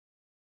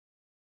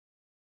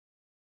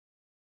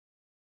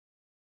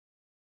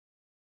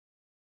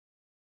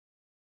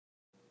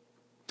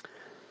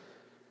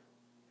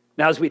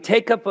Now, as we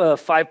take up a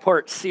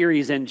 5-part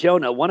series in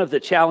Jonah, one of the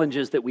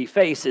challenges that we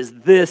face is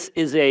this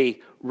is a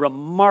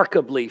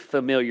remarkably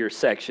familiar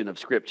section of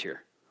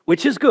Scripture,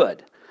 which is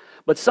good.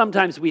 But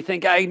sometimes we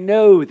think, I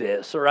know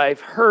this, or I've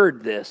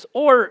heard this,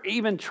 or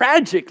even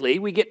tragically,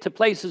 we get to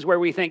places where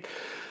we think,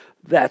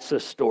 that's a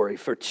story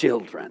for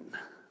children.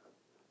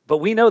 But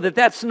we know that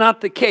that's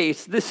not the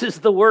case. This is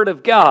the Word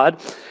of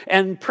God.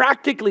 And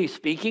practically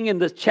speaking, in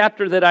the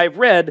chapter that I've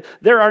read,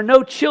 there are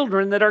no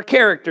children that are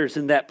characters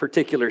in that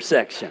particular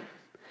section.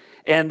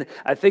 And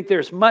I think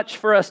there's much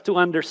for us to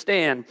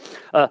understand.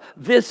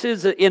 This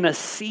is in a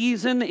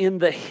season in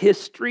the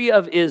history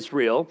of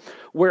Israel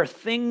where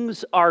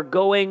things are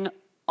going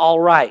all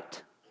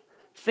right.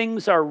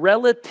 Things are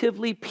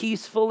relatively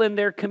peaceful in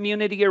their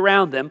community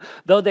around them,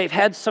 though they've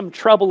had some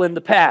trouble in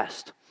the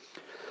past.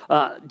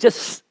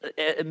 Just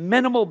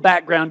minimal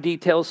background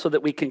details so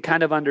that we can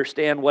kind of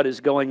understand what is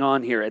going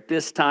on here. At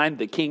this time,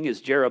 the king is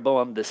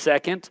Jeroboam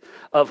II,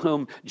 of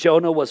whom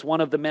Jonah was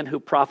one of the men who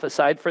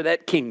prophesied for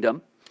that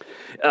kingdom.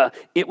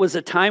 It was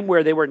a time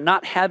where they were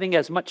not having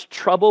as much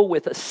trouble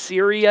with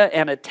Assyria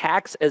and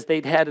attacks as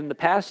they'd had in the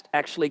past.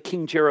 Actually,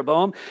 King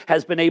Jeroboam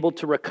has been able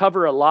to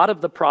recover a lot of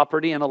the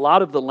property and a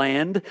lot of the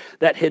land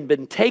that had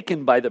been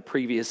taken by the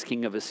previous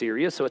king of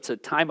Assyria. So it's a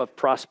time of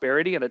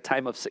prosperity and a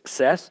time of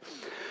success.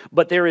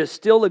 But there is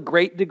still a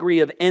great degree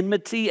of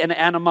enmity and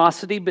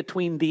animosity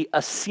between the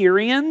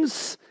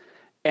Assyrians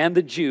and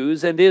the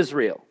Jews and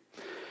Israel.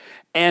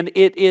 And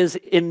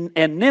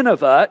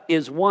Nineveh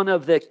is one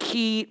of the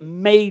key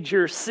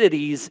major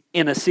cities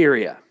in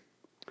Assyria.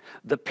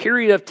 The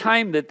period of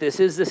time that this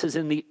is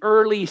in the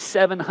early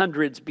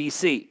 700s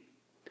BC.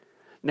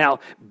 Now,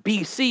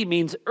 BC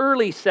means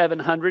early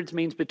 700s,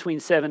 means between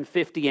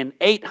 750 and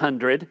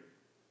 800,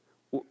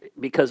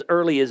 because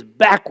early is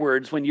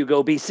backwards when you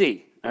go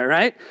BC. All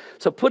right?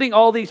 So putting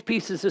all these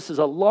pieces, this is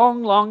a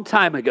long, long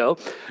time ago.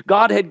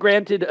 God had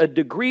granted a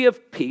degree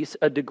of peace,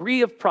 a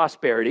degree of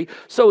prosperity.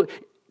 So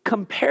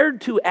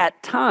compared to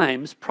at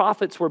times,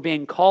 prophets were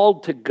being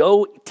called to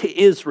go to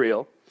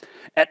Israel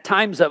at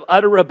times of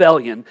utter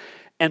rebellion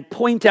and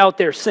point out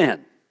their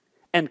sin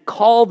and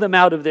call them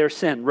out of their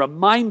sin,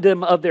 remind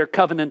them of their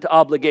covenant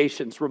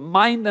obligations,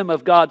 remind them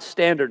of God's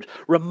standards,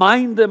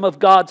 remind them of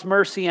God's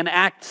mercy and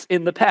acts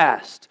in the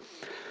past.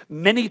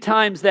 Many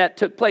times that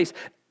took place.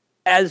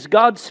 As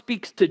God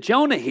speaks to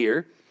Jonah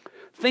here,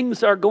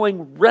 things are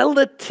going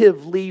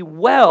relatively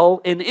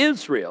well in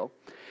Israel.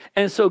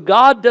 And so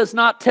God does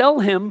not tell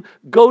him,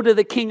 go to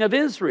the king of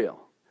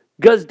Israel.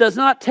 God does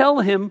not tell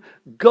him,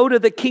 go to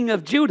the king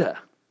of Judah.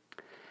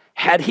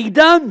 Had he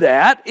done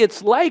that,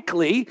 it's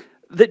likely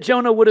that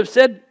Jonah would have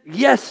said,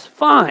 yes,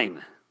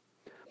 fine.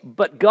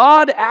 But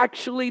God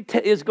actually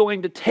is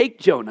going to take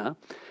Jonah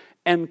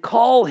and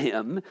call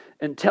him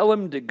and tell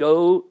him to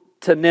go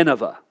to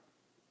Nineveh.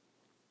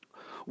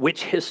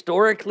 Which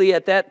historically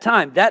at that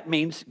time, that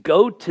means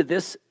go to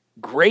this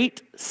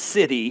great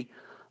city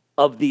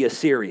of the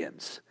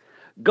Assyrians.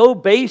 Go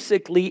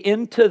basically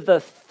into the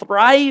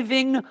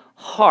thriving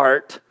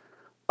heart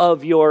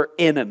of your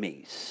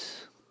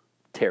enemies'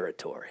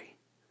 territory.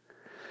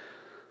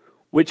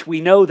 Which we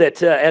know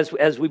that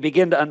as we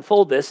begin to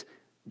unfold this,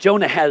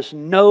 Jonah has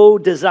no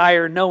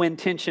desire, no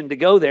intention to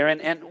go there.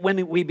 And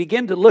when we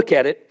begin to look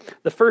at it,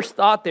 the first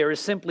thought there is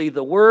simply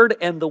the word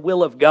and the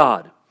will of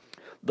God.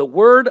 The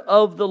word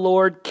of the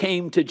Lord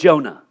came to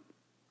Jonah.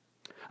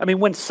 I mean,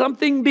 when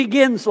something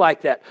begins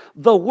like that,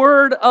 the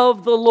word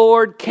of the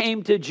Lord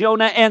came to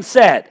Jonah and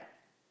said,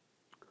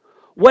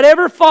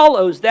 whatever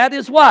follows, that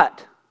is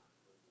what?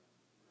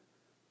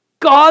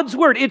 God's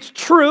word. It's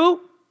true.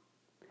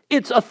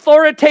 It's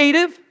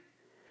authoritative.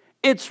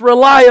 It's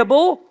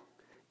reliable.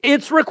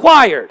 It's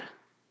required.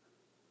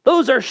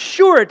 Those are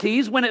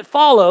sureties when it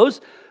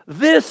follows.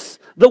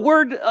 The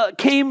word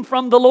came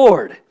from the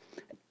Lord.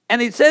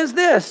 And it says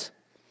this.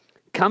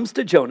 Comes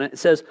to Jonah, it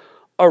says,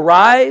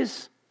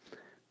 arise,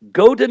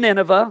 go to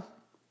Nineveh,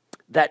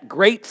 that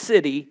great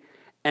city,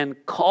 and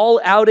call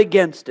out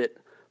against it,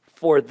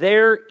 for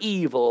their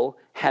evil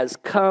has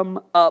come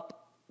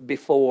up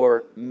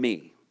before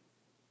me.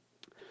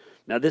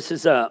 Now this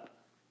is a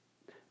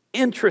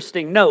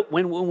interesting note.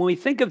 When we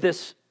think of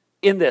this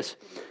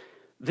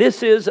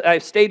this is,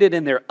 I've stated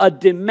in there, a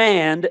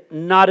demand,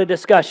 not a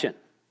discussion.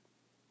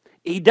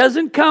 He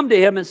doesn't come to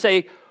him and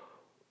say,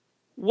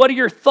 what are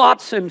your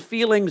thoughts and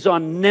feelings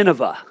on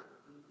Nineveh?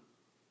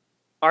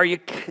 Are you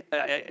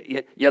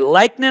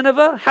like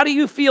Nineveh? How do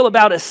you feel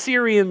about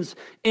Assyrians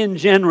in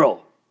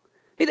general?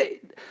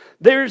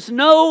 There's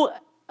no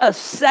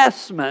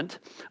assessment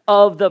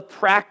of the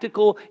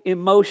practical,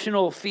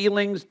 emotional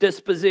feelings,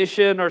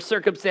 disposition, or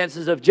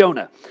circumstances of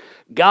Jonah.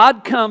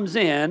 God comes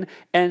in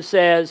and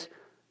says,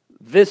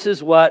 this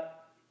is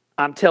what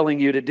I'm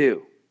telling you to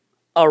do.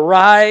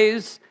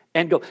 Arise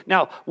and go.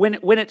 Now,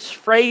 when it's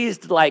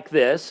phrased like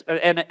this,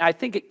 and I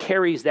think it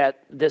carries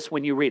this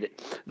when you read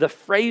it, the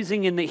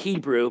phrasing in the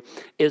Hebrew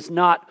is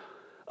not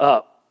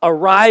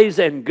arise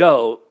and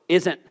go,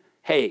 isn't,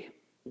 hey,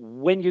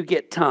 when you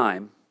get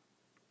time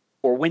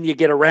or when you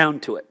get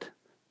around to it.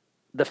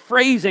 the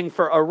phrasing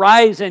for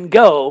arise and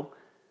go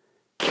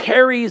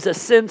carries a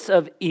sense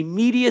of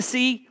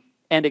immediacy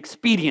and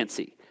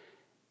expediency.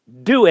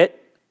 Do it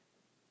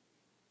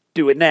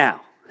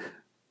now.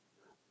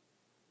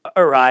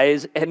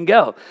 Arise and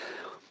go.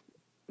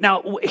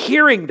 Now,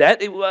 hearing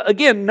that,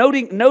 again,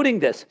 noting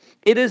this,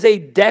 it is a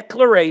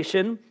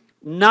declaration,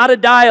 not a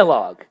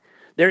dialogue.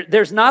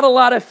 There's not a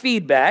lot of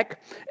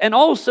feedback. And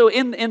also,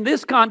 in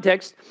this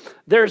context,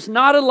 there's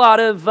not a lot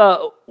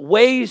of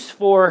ways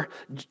for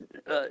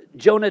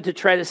Jonah to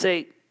try to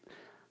say,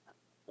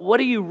 what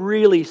are you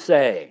really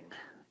saying?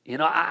 You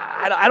know,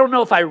 I don't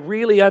know if I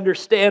really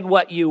understand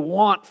what you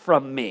want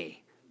from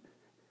me.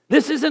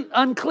 This isn't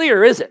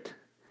unclear, is it?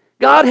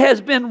 God has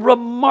been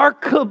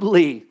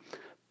remarkably,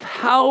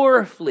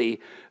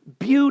 powerfully,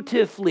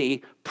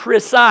 beautifully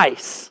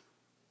precise.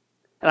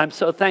 And I'm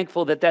so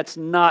thankful that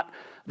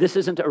this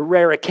isn't a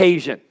rare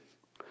occasion.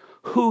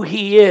 Who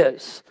He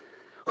is,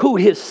 who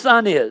His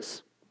Son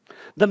is,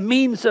 the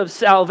means of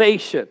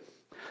salvation,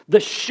 the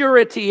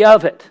surety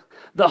of it,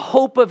 the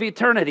hope of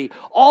eternity,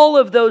 all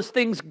of those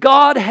things,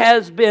 God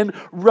has been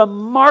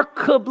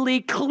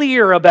remarkably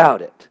clear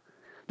about it.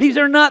 These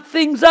are not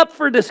things up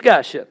for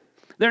discussion.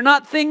 They're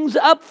not things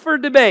up for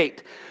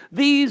debate.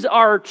 These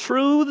are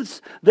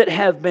truths that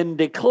have been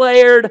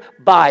declared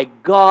by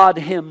God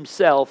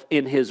Himself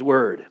in His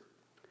Word.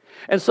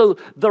 And so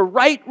the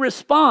right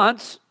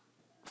response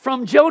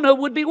from Jonah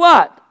would be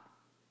what?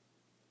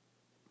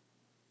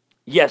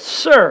 Yes,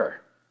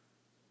 sir.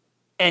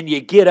 And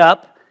you get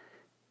up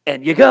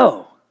and you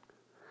go.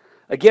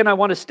 Again, I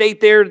want to state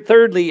there,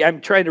 thirdly,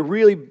 I'm trying to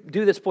really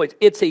do this point.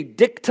 It's a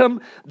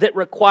dictum that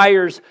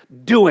requires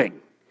doing.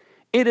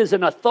 It is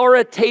an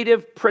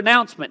authoritative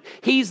pronouncement.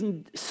 He's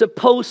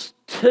supposed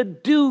to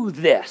do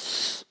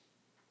this,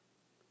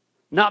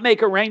 not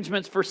make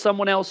arrangements for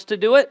someone else to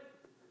do it.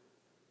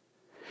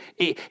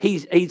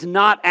 He's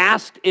not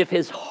asked if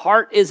his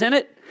heart is in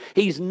it.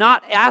 He's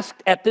not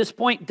asked at this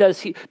point,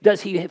 does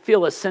he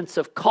feel a sense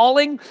of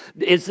calling?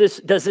 Does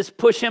this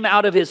push him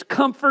out of his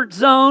comfort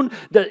zone?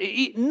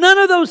 None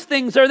of those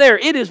things are there.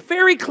 It is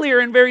very clear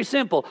and very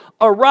simple.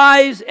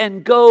 Arise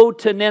and go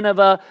to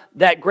Nineveh,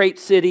 that great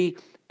city,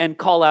 and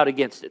call out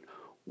against it.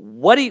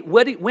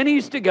 When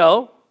he's to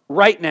go,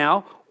 right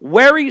now,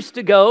 where he's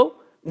to go,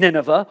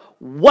 Nineveh,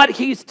 what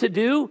he's to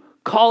do,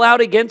 call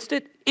out against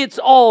it, it's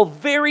all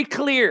very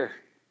clear.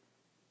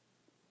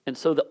 And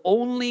so the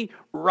only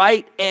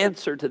right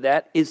answer to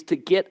that is to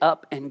get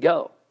up and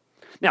go.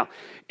 Now,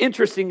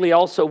 interestingly,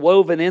 also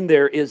woven in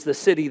there is the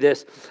city,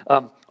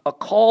 a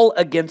call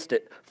against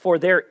it, for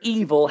their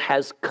evil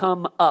has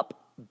come up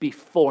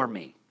before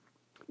me.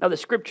 Now, the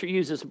scripture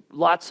uses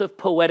lots of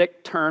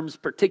poetic terms,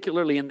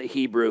 particularly in the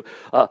Hebrew,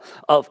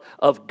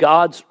 of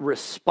God's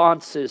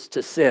responses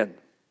to sin.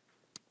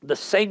 The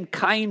same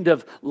kind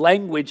of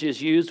language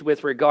is used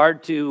with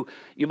regard to,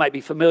 you might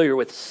be familiar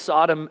with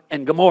Sodom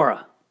and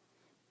Gomorrah.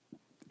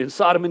 In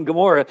Sodom and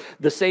Gomorrah,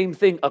 the same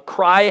thing. A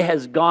cry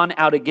has gone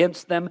out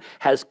against them,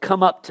 has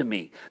come up to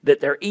me, that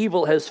their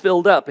evil has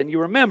filled up. And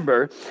you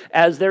remember,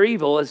 as their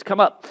evil has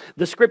come up,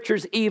 the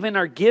scriptures even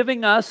are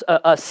giving us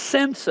a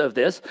sense of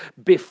this.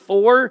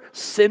 Before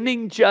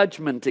sending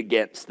judgment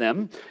against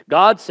them,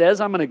 God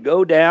says, I'm going to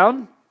go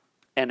down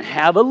and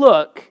have a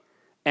look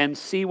and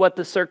see what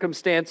the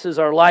circumstances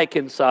are like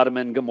in Sodom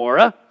and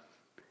Gomorrah,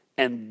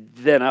 and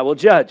then I will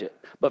judge it.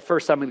 But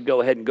first I'm going to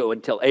go ahead and go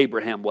and tell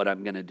Abraham what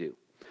I'm going to do.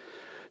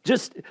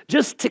 Just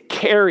to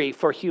carry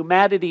for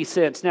humanity's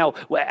sense. Now,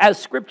 as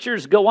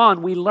scriptures go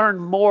on, we learn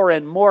more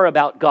and more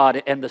about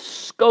God, and the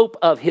scope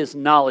of His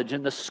knowledge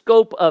and the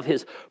scope of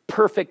His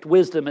perfect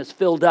wisdom is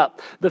filled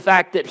up. The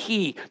fact that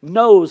He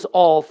knows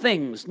all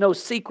things, no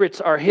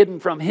secrets are hidden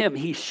from Him.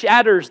 He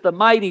shatters the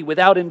mighty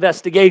without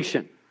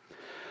investigation.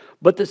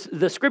 But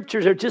the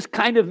scriptures are just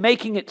kind of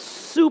making it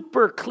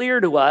super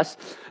clear to us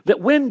that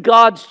when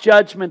God's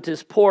judgment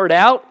is poured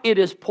out, it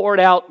is poured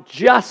out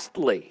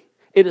justly.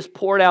 It is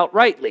poured out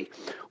rightly.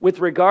 With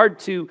regard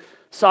to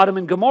Sodom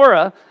and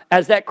Gomorrah,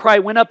 as that cry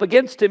went up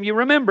against him, you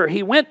remember,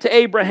 he went to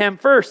Abraham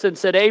first and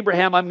said,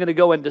 Abraham, I'm going to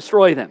go and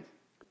destroy them.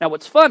 Now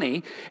what's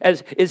funny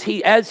as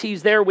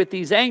he's there with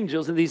these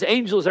angels, and these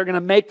angels are going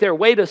to make their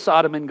way to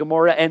Sodom and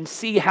Gomorrah and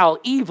see how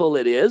evil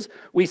it is,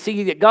 we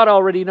see that God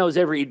already knows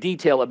every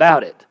detail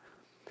about it.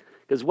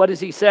 Because what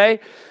does He say?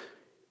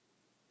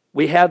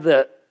 We have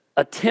the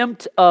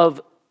attempt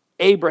of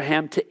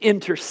Abraham to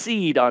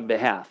intercede on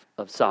behalf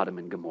of Sodom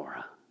and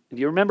Gomorrah. Do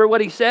you remember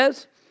what he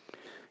says?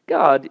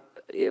 God,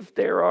 if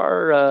there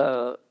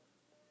are,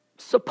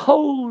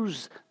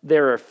 suppose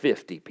there are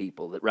 50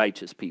 people,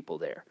 righteous people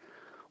there,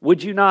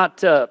 would you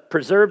not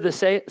preserve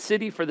the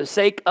city for the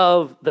sake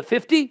of the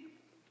 50?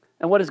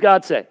 And what does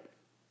God say?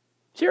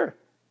 Sure,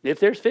 if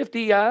there's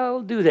 50,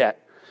 I'll do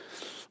that.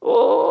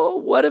 Oh,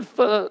 what if,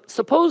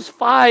 suppose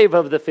 5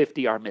 of the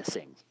 50 are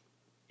missing,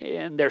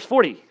 and there's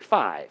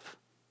 45?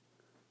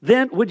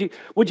 Then would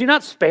you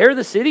not spare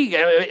the city?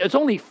 It's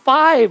only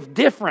 5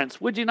 difference.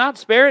 Would you not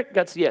spare it?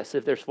 God says, yes,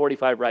 if there's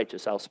 45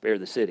 righteous, I'll spare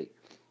the city.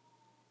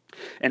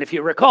 And if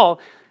you recall,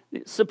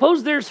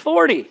 suppose there's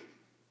 40.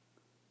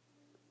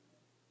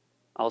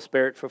 I'll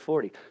spare it for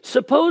 40.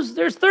 Suppose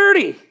there's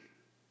 30.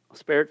 I'll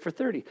spare it for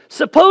 30.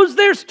 Suppose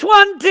there's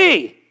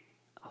 20.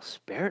 I'll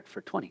spare it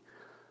for 20.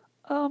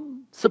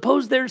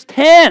 Suppose there's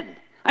 10.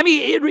 I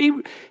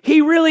mean,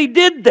 he really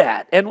did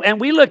that. And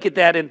we look at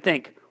that and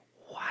think,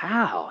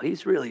 wow,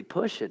 he's really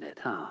pushing it,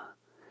 huh?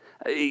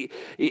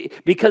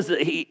 Because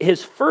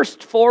his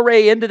first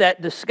foray into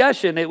that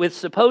discussion with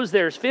suppose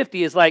there's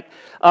 50 is like,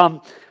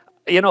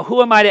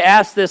 who am I to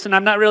ask this? And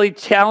I'm not really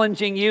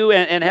challenging you,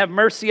 and have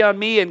mercy on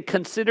me and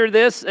consider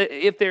this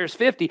if there's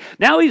 50.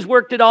 Now he's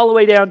worked it all the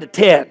way down to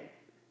 10.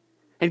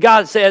 And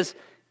God says,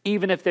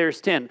 even if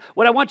there's 10.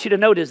 What I want you to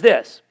note is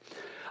this.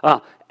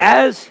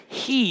 As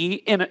he,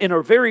 in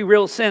a very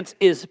real sense,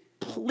 is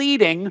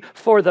pleading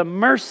for the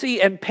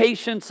mercy and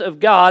patience of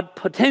God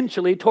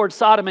potentially towards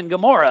Sodom and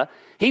Gomorrah,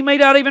 he may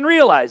not even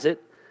realize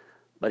it,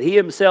 but he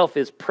himself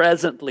is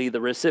presently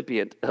the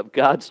recipient of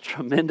God's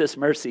tremendous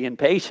mercy and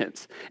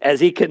patience as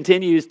he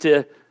continues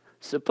to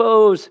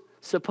suppose.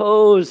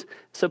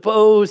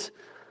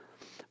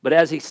 But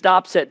as he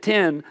stops at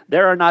 10,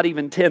 there are not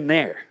even 10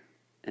 there.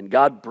 And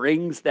God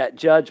brings that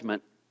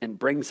judgment and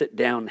brings it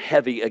down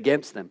heavy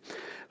against them.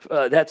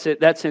 That's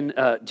in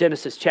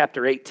Genesis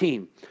chapter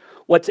 18.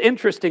 What's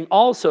interesting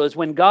also is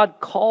when God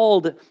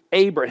called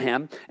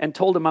Abraham and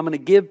told him, I'm going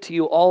to give to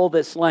you all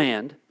this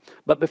land,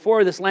 but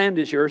before this land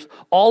is yours,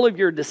 all of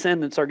your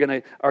descendants are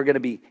going to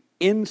be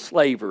in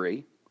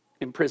slavery,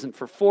 imprisoned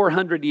for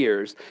 400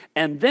 years,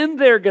 and then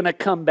they're going to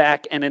come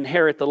back and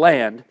inherit the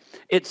land.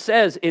 It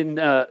says in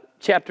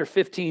chapter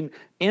 15,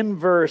 in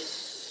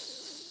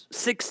verse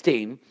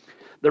 16,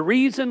 the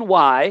reason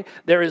why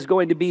there is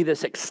going to be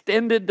this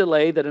extended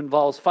delay that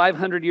involves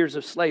 500 years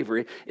of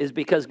slavery is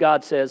because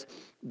God says,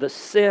 the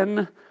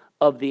sin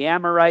of the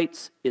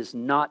Amorites is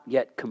not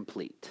yet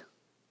complete.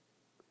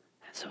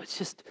 And so it's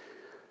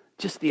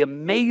just the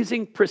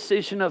amazing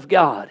precision of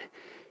God.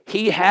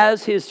 He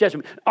has his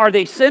judgment. Are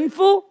they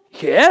sinful?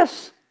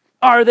 Yes.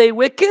 Are they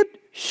wicked?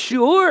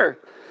 Sure.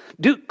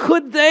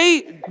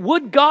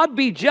 Would God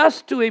be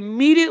just to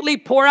immediately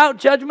pour out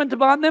judgment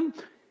upon them?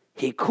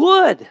 He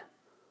could.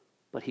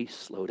 But he's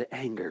slow to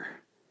anger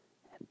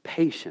and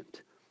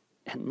patient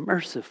and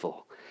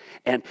merciful.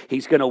 And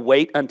he's going to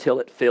wait until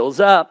it fills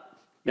up,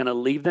 going to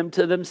leave them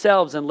to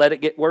themselves and let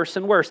it get worse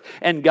and worse.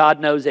 And God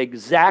knows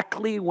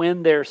exactly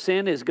when their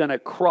sin is going to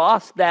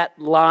cross that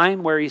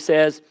line where he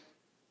says,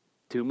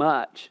 too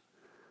much.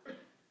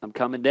 I'm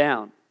coming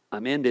down.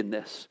 I'm ending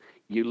this.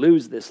 You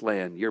lose this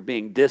land. You're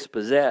being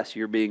dispossessed.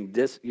 You're going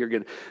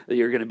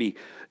to be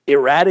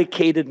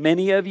eradicated,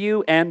 many of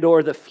you, and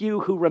or the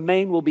few who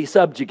remain will be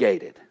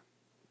subjugated.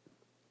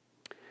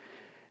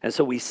 And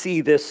so we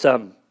see this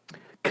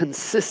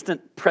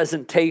consistent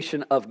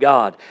presentation of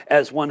God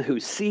as one who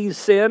sees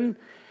sin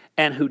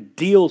and who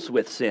deals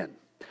with sin.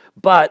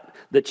 But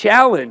the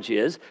challenge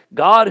is,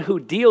 God who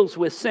deals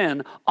with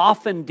sin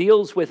often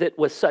deals with it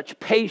with such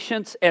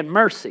patience and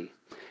mercy.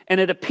 And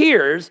it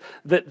appears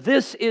that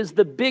this is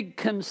the big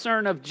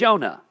concern of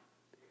Jonah.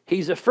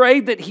 He's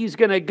afraid that he's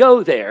going to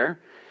go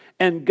there,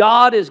 and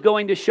God is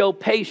going to show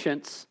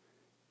patience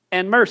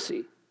and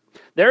mercy.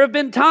 There have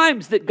been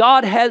times that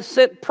God has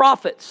sent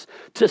prophets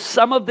to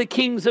some of the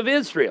kings of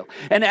Israel.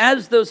 And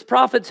as those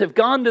prophets have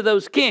gone to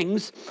those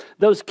kings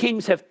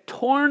have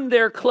torn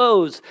their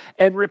clothes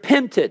and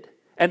repented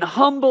and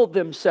humbled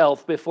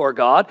themselves before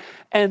God.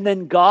 And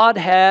then God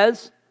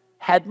has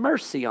had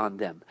mercy on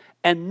them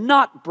and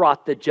not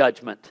brought the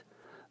judgment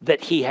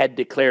that he had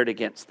declared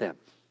against them.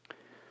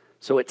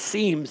 So it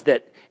seems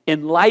that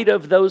in light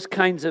of those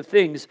kinds of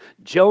things,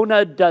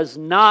 Jonah does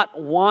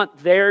not want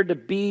there to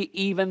be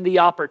even the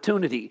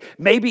opportunity.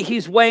 Maybe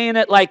he's weighing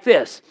it like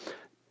this.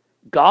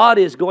 God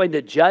is going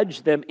to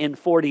judge them in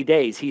 40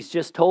 days. He's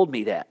just told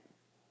me that.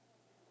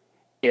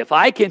 If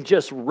I can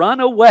just run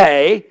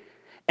away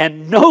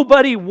and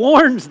nobody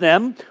warns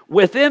them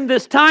within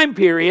this time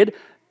period,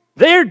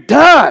 they're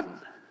done.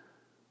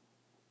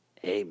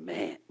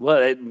 Amen.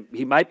 Well,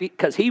 he might be,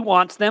 because he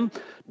wants them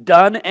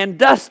done and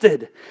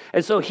dusted.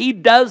 And so he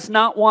does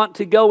not want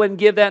to go and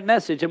give that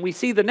message. And we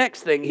see the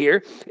next thing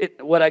here,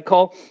 what I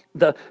call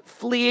the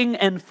fleeing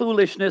and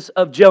foolishness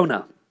of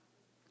Jonah.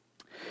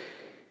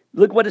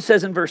 Look what it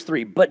says in verse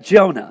 3. But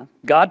Jonah,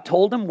 God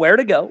told him where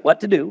to go, what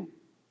to do.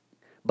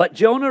 But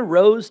Jonah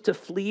rose to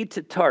flee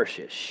to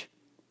Tarshish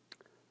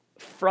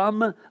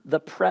from the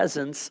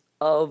presence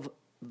of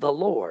the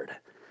Lord.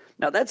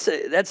 Now that's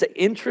an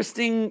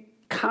interesting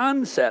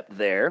concept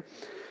there,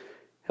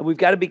 and we've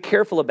got to be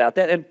careful about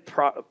that. And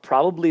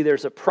probably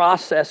there's a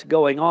process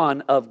going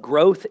on of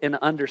growth and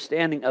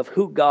understanding of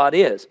who God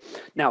is.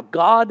 Now,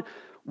 God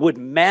would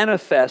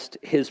manifest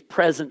his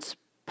presence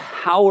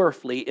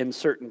powerfully in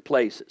certain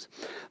places.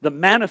 The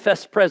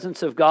manifest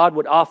presence of God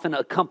would often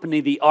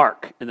accompany the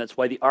ark, and that's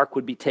why the ark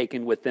would be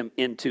taken with them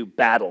into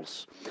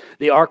battles.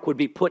 The ark would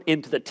be put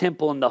into the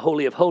temple in the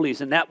Holy of Holies,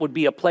 and that would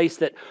be a place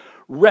that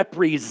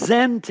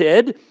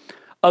represented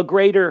a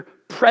greater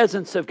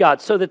presence of God,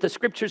 so that the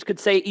scriptures could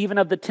say even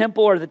of the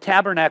temple or the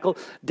tabernacle,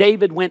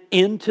 David went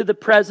into the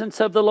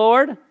presence of the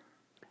Lord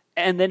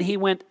and then he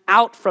went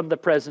out from the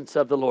presence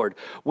of the Lord.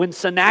 When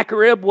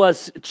Sennacherib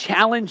was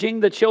challenging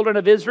the children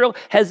of Israel,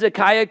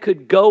 Hezekiah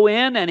could go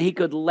in and he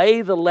could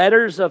lay the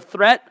letters of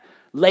threat,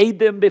 laid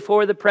them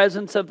before the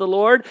presence of the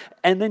Lord,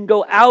 and then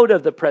go out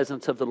of the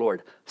presence of the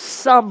Lord.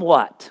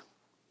 Somewhat.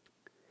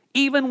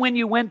 Even when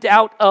you went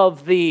out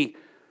of the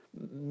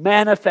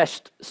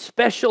manifest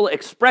special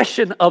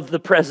expression of the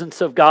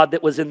presence of God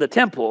that was in the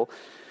temple,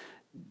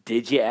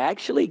 did you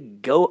actually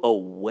go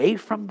away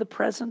from the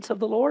presence of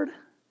the Lord?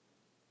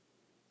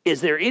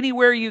 Is there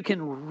anywhere you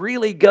can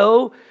really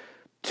go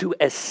to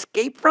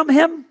escape from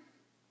Him?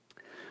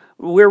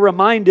 We're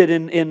reminded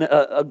in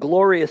a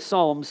glorious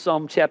psalm,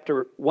 Psalm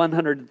chapter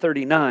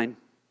 139.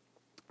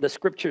 The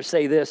scriptures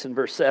say this in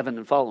verse 7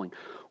 and following.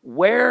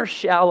 Where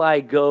shall I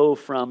go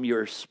from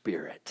your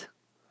spirit?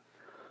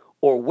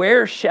 Or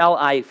where shall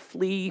I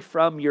flee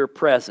from your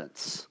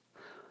presence?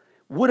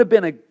 Would have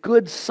been a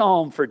good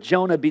psalm for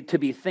Jonah to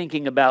be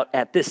thinking about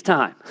at this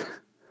time.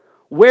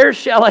 Where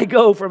shall I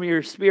go from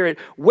your spirit?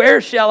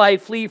 Where shall I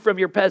flee from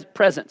your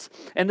presence?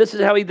 And this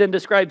is how he then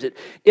describes it.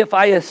 If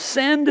I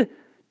ascend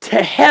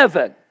to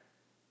heaven,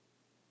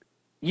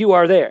 you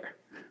are there.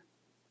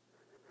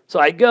 So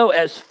I go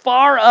as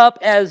far up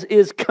as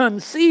is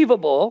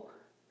conceivable,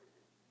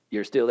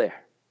 you're still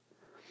there.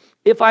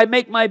 If I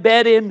make my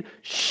bed in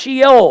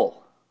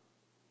Sheol,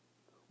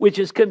 which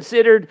is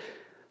considered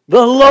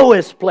the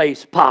lowest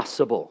place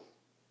possible,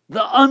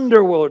 the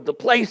underworld, the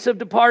place of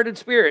departed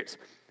spirits,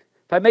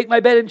 if I make my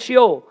bed in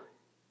Sheol,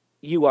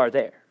 you are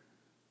there.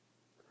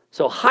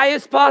 So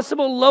highest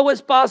possible,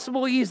 lowest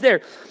possible, He's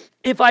there.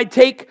 If I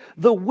take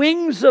the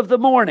wings of the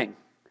morning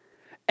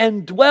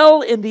and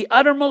dwell in the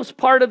uttermost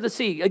part of the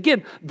sea.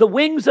 Again, the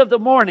wings of the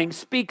morning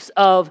speaks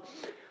of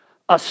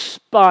a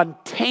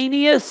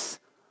spontaneous,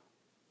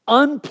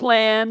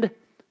 unplanned,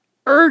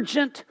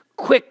 urgent,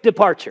 quick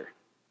departure.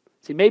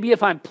 See, maybe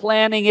if I'm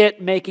planning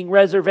it, making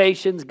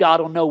reservations,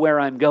 God will know where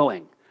I'm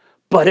going.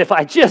 But if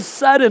I just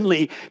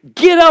suddenly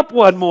get up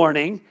one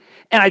morning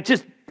and I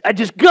just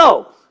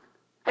go.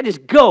 I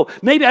just go.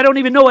 Maybe I don't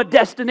even know a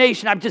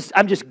destination. I'm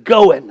just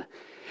going.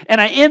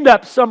 And I end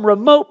up some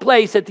remote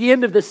place at the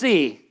end of the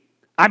sea.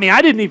 I mean,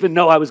 I didn't even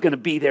know I was going to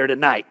be there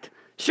tonight.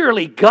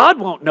 Surely God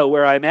won't know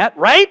where I'm at,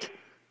 right?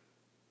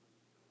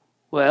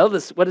 Well,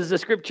 what does the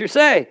scripture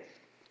say?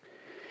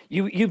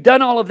 You've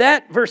done all of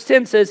that. Verse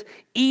 10 says,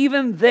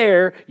 even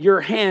there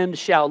your hand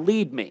shall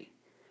lead me.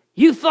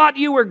 You thought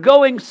you were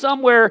going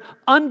somewhere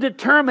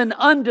undetermined,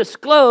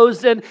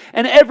 undisclosed, and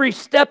every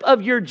step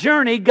of your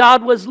journey,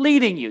 God was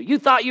leading you. You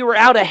thought you were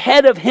out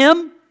ahead of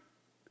Him.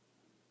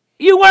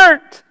 You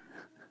weren't.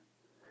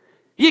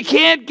 You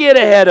can't get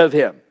ahead of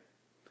Him.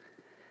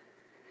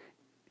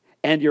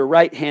 And your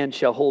right hand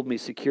shall hold me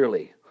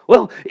securely.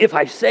 Well, if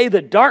I say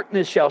the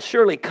darkness shall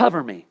surely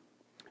cover me,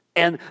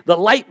 and the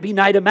light be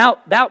night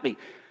about me,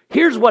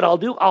 here's what I'll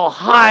do. I'll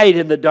hide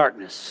in the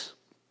darkness.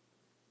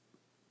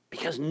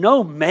 Because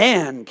no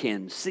man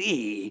can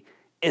see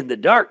in the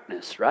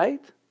darkness, right?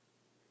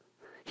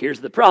 Here's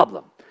the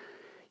problem.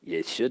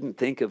 You shouldn't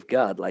think of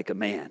God like a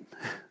man.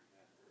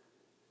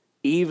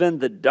 Even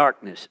the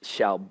darkness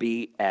shall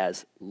be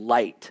as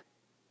light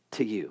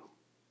to you.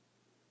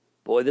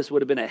 Boy, this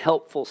would have been a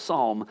helpful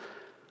psalm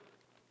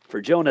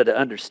for Jonah to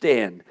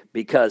understand,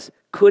 because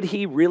could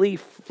he really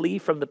flee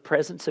from the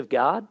presence of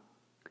God?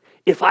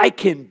 If I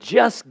can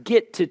just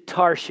get to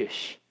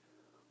Tarshish,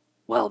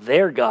 well,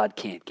 there God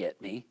can't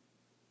get me.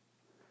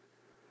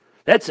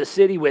 That's a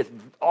city with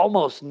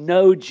almost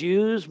no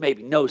Jews,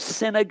 maybe no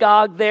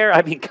synagogue there.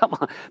 I mean, come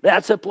on.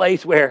 That's a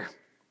place where,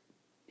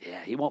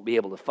 he won't be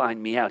able to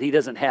find me out. He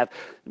doesn't have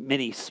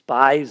many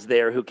spies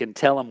there who can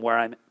tell him where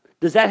I'm.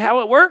 Is that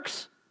how it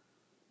works?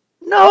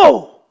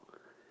 No.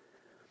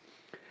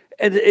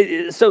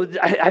 And so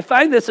I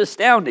find this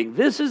astounding.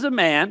 This is a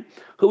man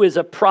who is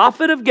a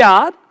prophet of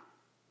God,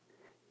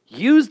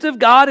 used of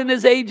God in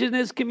his age and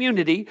his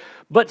community,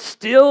 but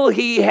still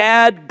he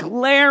had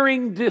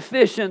glaring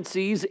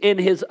deficiencies in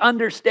his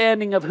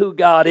understanding of who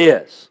God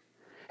is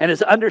and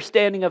his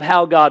understanding of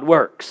how God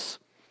works.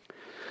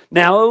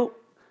 Now,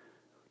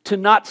 to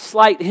not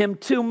slight him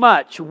too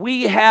much,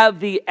 we have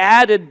the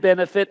added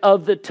benefit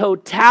of the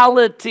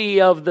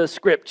totality of the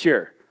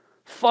Scripture,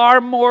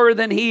 far more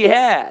than he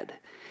had.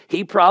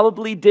 He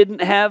probably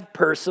didn't have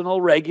personal,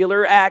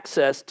 regular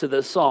access to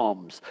the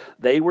Psalms.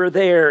 They were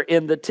there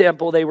in the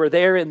temple, they were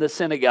there in the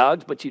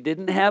synagogues, but you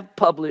didn't have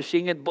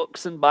publishing and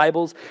books and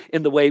Bibles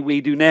in the way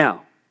we do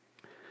now.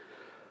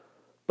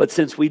 But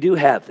since we do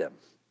have them,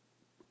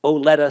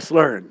 let us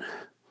learn.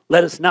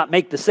 Let us not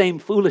make the same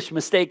foolish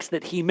mistakes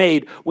that he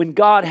made. When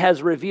God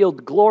has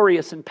revealed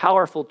glorious and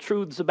powerful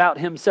truths about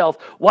Himself,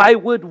 why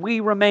would we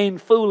remain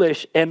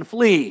foolish and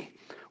flee?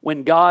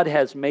 When God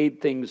has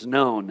made things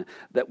known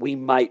that we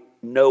might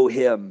know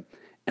Him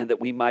and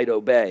that we might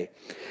obey.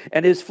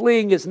 And his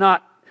fleeing is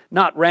not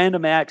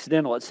random,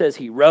 accidental. It says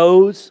he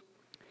rose,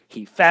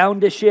 he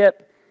found a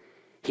ship,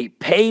 he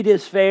paid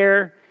his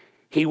fare,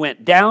 he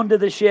went down to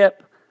the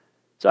ship.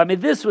 So,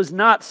 this was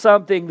not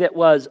something that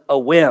was a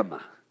whim.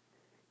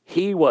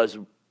 He was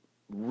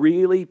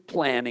really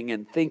planning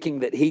and thinking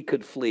that he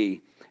could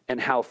flee, and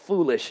how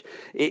foolish.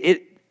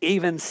 It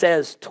even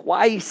says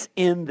twice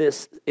in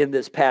this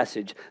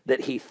passage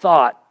that he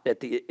thought,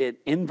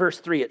 in verse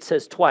 3 it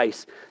says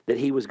twice that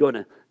he was going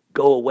to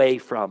go away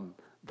from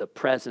the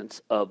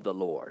presence of the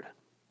Lord.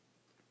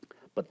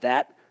 But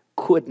that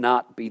could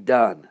not be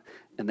done.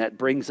 And that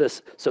brings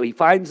us, so he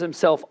finds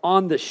himself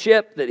on the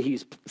ship that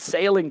he's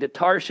sailing to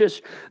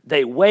Tarshish.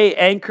 They weigh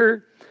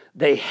anchor,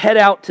 they head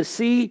out to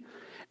sea,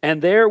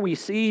 and there we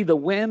see the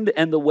wind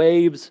and the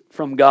waves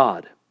from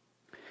God.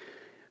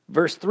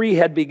 Verse 3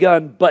 had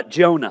begun, but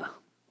Jonah.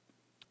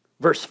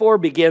 Verse 4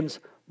 begins,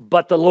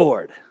 but the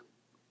Lord.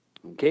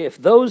 Okay, if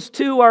those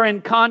two are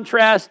in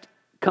contrast,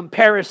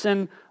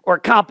 comparison, or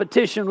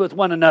competition with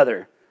one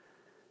another,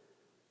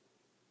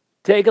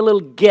 take a little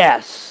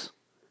guess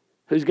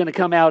who's going to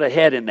come out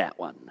ahead in that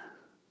one.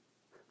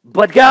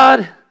 But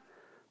God,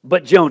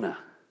 but Jonah.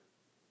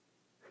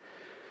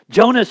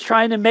 Jonah's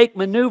trying to make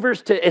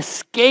maneuvers to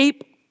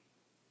escape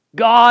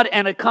God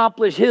and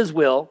accomplish his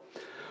will.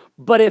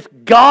 But if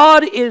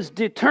God is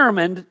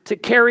determined to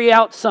carry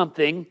out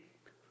something,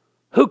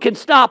 who can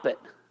stop it?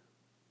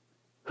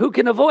 Who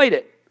can avoid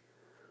it?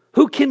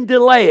 Who can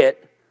delay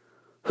it?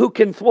 Who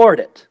can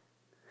thwart it?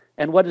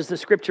 And what does the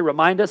scripture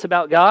remind us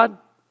about God?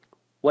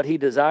 What he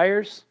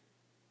desires?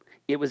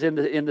 It was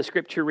in the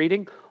scripture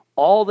reading.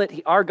 All that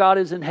our God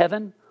is in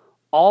heaven,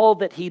 all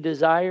that he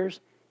desires,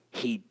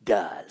 he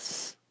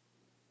does.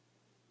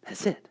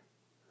 That's it.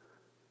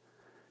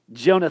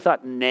 Jonah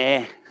thought,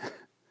 nah,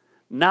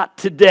 not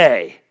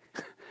today.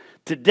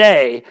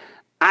 Today,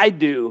 I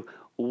do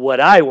what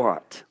I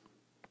want.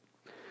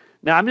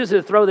 Now, I'm just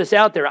going to throw this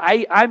out there.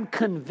 I'm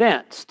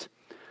convinced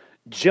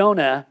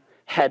Jonah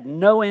had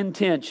no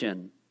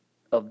intention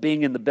of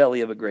being in the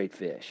belly of a great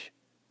fish.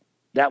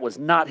 That was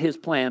not his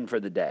plan for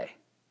the day.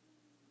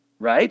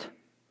 Right?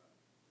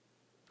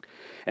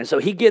 And so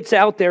he gets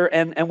out there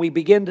and we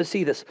begin to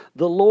see this.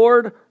 The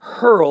Lord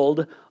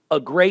hurled a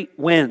great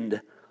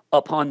wind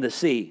upon the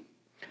sea.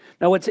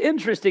 Now what's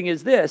interesting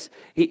is this.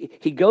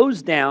 He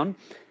goes down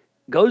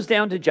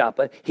to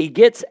Joppa. He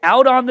gets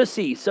out on the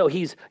sea. So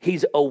he's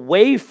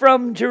away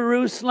from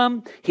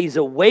Jerusalem. He's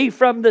away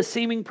from the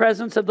seeming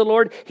presence of the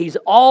Lord. He's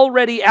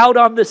already out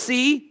on the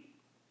sea.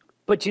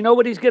 But you know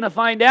what he's going to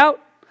find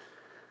out?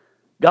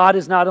 God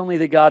is not only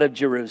the God of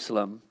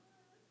Jerusalem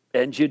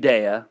and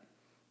Judea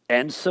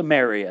and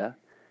Samaria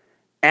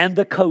and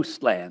the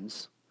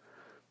coastlands,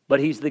 but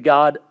he's the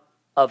God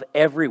of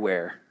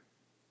everywhere,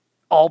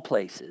 all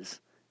places,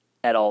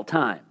 at all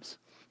times.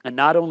 And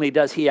not only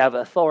does he have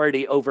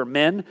authority over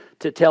men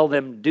to tell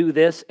them do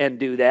this and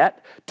do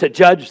that, to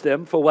judge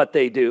them for what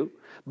they do,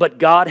 but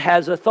God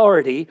has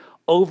authority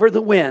over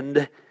the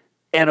wind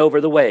and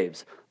over the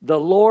waves. The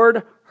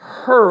Lord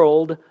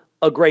hurled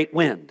a great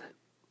wind.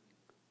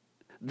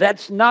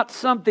 That's not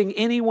something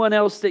anyone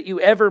else that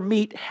you ever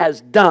meet has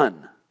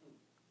done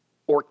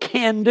or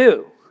can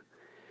do.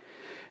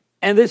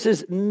 And this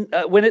is,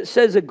 when it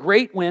says a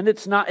great wind,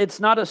 it's not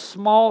a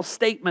small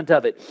statement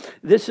of it.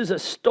 This is a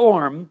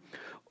storm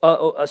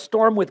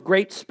with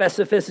great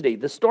specificity.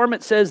 The storm,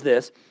 it says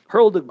this,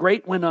 hurled a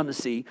great wind on the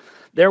sea.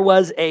 There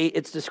was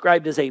it's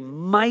described as a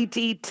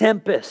mighty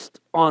tempest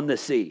on the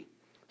sea,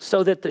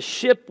 so that the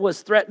ship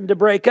was threatened to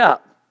break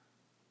up.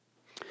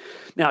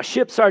 Now,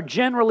 ships are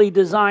generally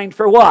designed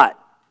for what?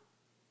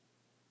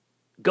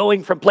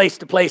 Going from place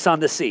to place on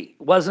the sea.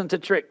 Wasn't a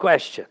trick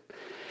question.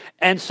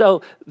 And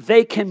so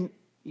they can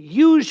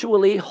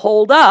usually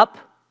hold up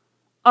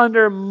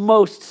under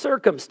most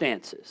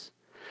circumstances.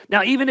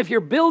 Now, even if you're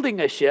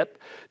building a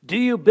ship, do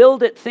you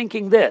build it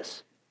thinking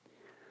this?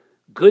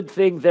 Good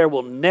thing there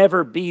will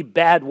never be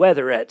bad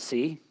weather at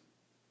sea.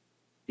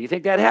 Do you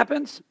think that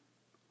happens?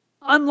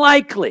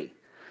 Unlikely.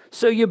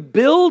 So you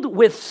build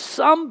with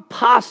some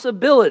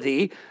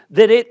possibility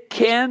that it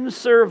can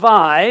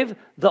survive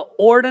the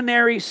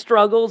ordinary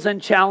struggles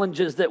and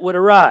challenges that would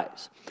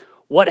arise.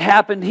 What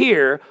happened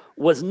here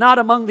was not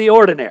among the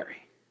ordinary.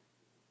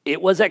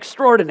 It was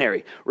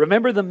extraordinary.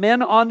 Remember the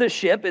men on the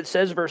ship, it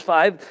says, verse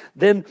 5,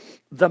 then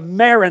the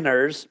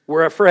mariners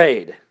were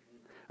afraid.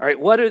 All right,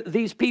 what are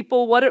these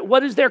people?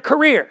 What is their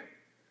career?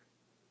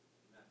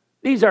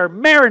 These are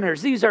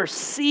mariners. These are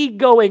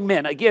seagoing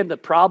men. Again, the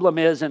problem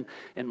is in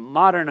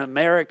modern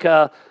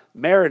America,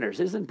 Mariners,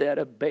 isn't that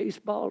a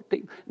baseball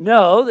team?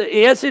 No,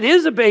 yes, it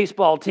is a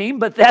baseball team,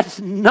 but that's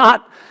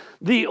not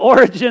the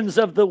origins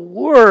of the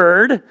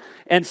word.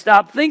 And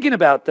stop thinking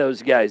about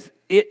those guys.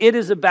 It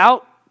is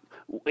about,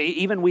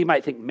 even we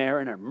might think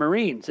mariner,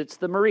 Marines. It's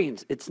the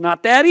Marines. It's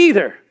not that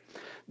either.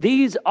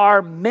 These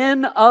are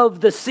men of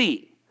the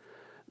sea.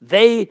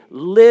 They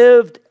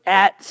lived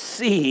at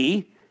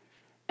sea.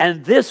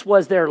 And this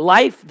was their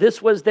life,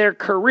 this was their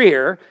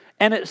career,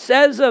 and it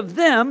says of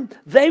them,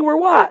 they were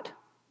what?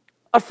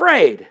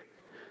 Afraid.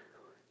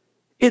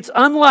 It's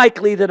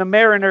unlikely that a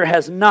mariner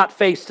has not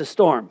faced a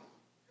storm,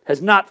 has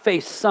not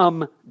faced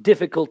some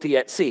difficulty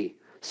at sea.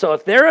 So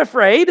if they're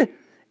afraid,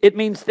 it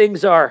means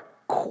things are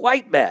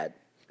quite bad.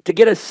 To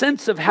get a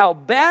sense of how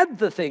bad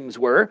the things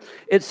were,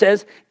 it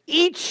says,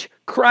 each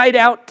cried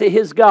out to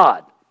his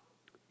God.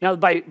 Now,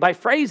 by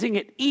phrasing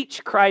it,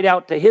 each cried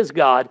out to his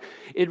God,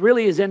 it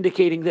really is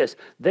indicating this.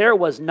 There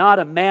was not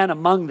a man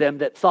among them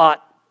that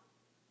thought,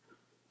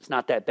 it's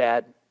not that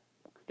bad.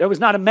 There was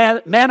not a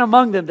man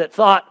among them that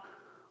thought,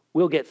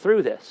 we'll get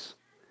through this.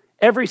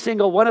 Every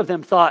single one of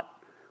them thought,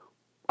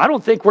 I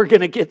don't think we're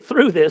going to get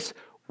through this.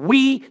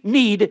 We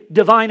need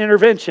divine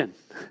intervention.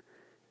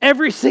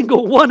 Every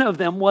single one of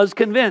them was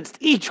convinced.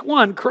 Each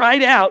one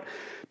cried out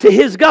to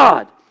his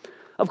God.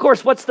 Of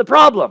course, what's the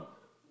problem?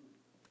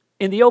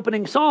 In the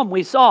opening psalm,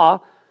 we saw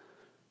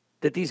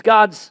that these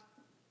gods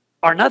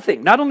are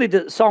nothing. Not only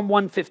did Psalm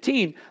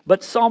 115,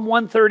 but Psalm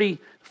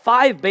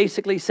 135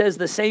 basically says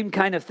the same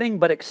kind of thing,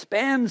 but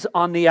expands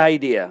on the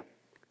idea.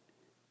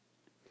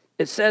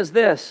 It says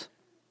this,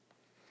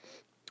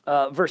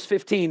 verse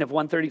 15 of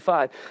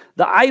 135.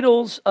 The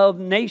idols of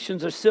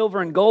nations are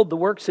silver and gold, the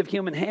works of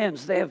human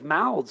hands. They have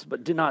mouths,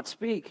 but do not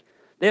speak.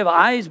 They have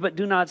eyes, but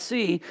do not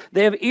see.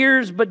 They have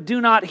ears, but do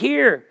not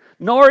hear.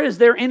 Nor is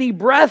there any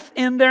breath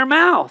in their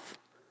mouth.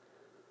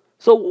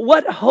 So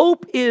what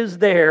hope is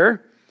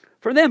there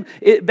for them?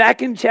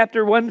 Back in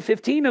chapter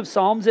 115 of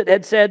Psalms, it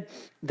had said,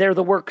 they're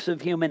the works of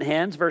human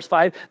hands. Verse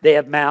 5, they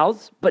have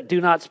mouths, but do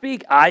not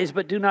speak. Eyes,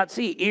 but do not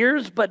see.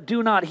 Ears, but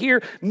do not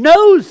hear.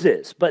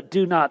 Noses, but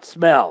do not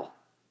smell.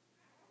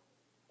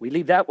 We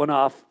leave that one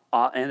off,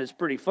 and it's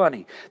pretty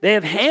funny. They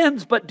have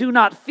hands, but do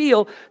not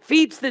feel.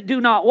 Feet that do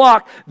not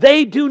walk.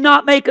 They do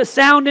not make a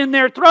sound in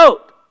their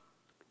throat.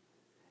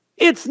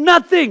 It's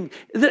nothing.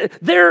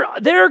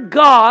 Their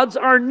gods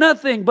are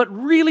nothing but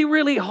really,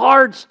 really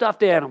hard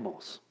stuffed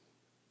animals.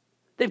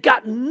 They've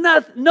got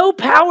no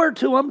power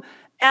to them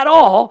at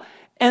all,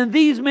 and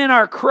these men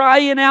are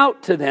crying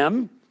out to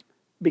them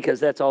because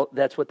that's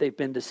what they've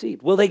been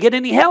deceived. Will they get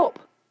any help?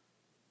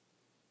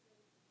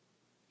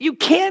 You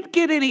can't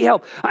get any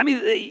help. I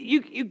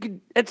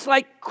mean, it's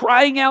like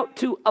crying out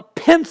to a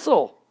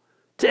pencil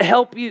to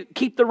help you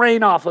keep the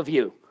rain off of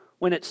you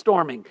when it's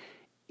storming.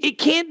 It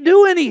can't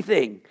do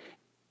anything.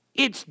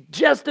 It's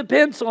just a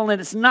pencil,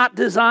 and it's not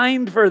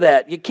designed for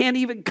that. You can't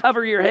even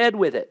cover your head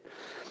with it.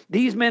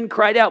 These men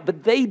cried out,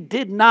 but they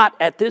did not,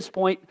 at this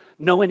point,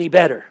 know any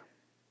better.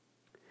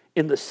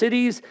 In the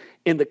cities,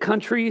 in the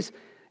countries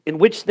in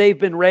which they've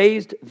been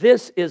raised,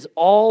 this is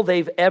all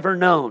they've ever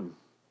known.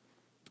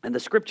 And the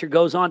scripture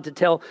goes on to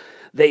tell,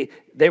 they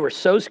were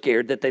so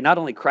scared that they not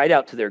only cried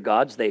out to their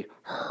gods, they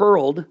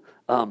hurled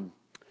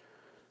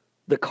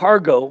the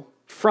cargo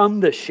from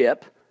the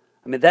ship.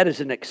 I mean, that is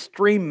an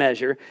extreme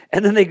measure.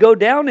 And then they go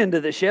down into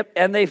the ship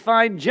and they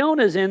find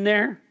Jonah's in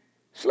there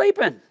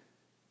sleeping.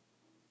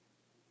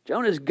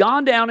 Jonah's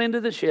gone down into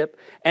the ship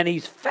and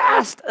he's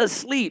fast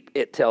asleep,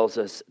 it tells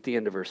us at the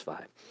end of verse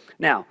 5.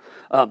 Now,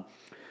 the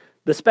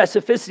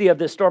specificity of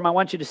this storm, I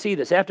want you to see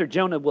this. After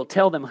Jonah will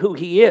tell them who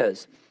he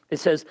is, it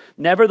says,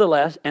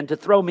 nevertheless, and to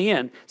throw me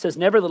in, it says,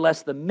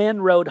 nevertheless, the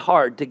men rowed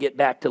hard to get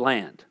back to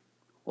land.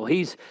 Well,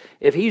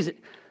 if he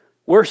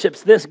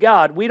worships this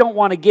God, we don't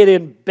want to get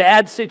in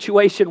bad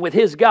situation with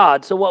his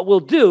God. So what we'll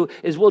do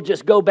is we'll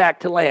just go back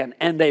to land.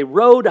 And they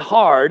rowed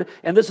hard,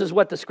 and this is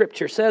what the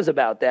scripture says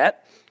about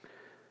that.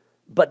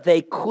 But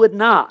they could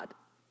not.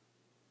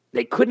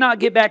 They could not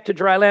get back to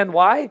dry land.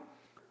 Why?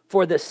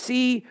 For the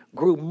sea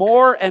grew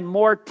more and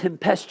more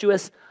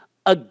tempestuous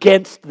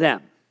against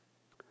them.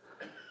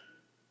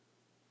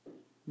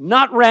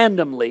 Not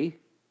randomly,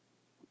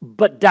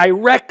 but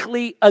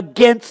directly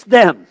against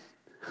them.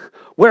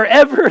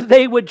 Wherever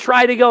they would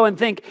try to go and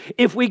think,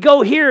 if we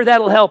go here,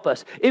 that'll help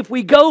us. If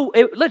we go,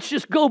 let's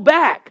just go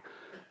back.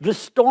 The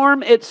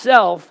storm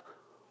itself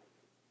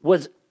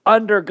was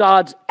under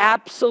God's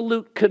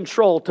absolute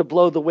control to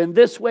blow the wind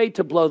this way,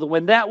 to blow the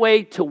wind that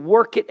way, to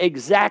work it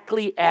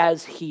exactly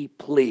as he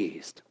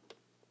pleased.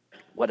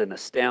 What an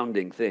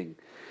astounding thing.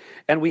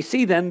 And we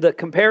see then the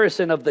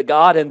comparison of the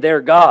God and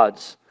their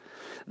gods.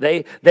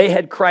 They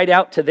had cried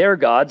out to their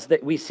gods.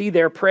 That we see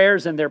their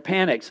prayers and their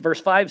panics. Verse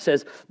 5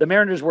 says, the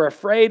mariners were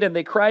afraid and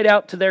they cried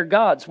out to their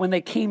gods. When they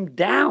came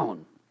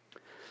down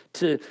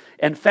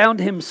and found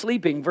him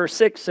sleeping, verse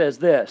 6 says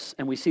this,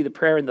 and we see the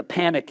prayer and the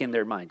panic in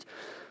their minds.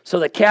 So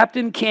the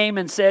captain came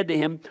and said to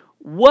him,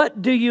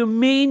 what do you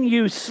mean,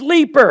 you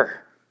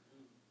sleeper?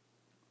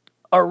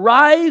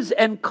 Arise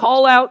and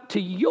call out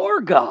to your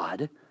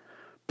God.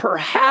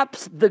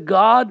 Perhaps the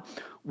God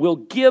will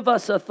give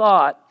us a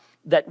thought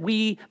that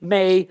we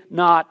may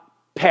not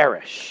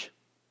perish.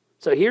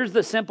 So here's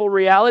the simple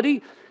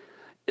reality.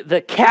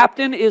 The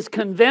captain is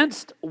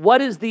convinced.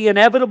 What is the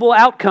inevitable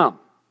outcome?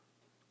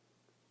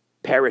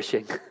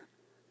 Perishing.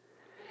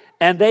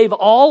 And they've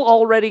all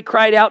already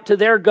cried out to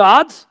their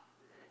gods.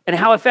 And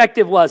how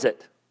effective was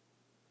it?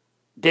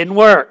 Didn't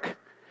work.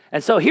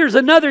 And so here's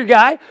another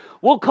guy.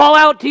 We'll call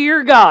out to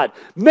your God.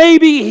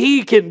 Maybe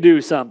he can do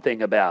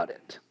something about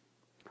it.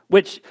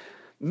 Which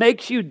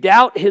makes you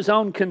doubt his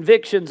own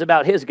convictions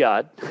about his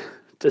God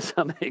to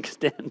some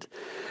extent.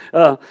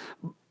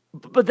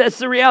 But that's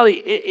the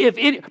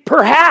reality.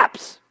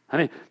 Perhaps,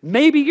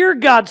 maybe your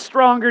God's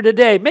stronger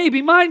today.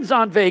 Maybe mine's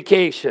on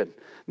vacation.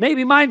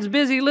 Maybe mine's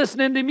busy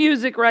listening to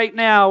music right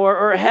now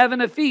or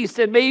having a feast,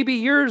 and maybe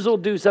yours will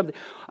do something.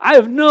 I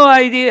have no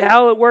idea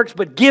how it works,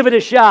 but give it a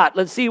shot.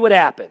 Let's see what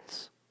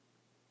happens.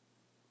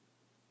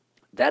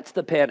 That's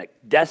the panic.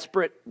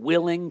 Desperate,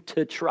 willing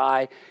to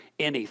try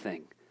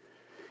anything.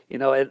 You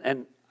know,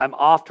 and I'm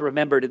oft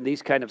remembered in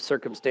these kind of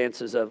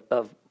circumstances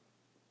of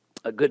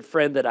a good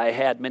friend that I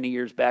had many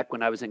years back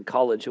when I was in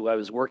college who I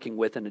was working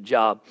with in a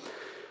job.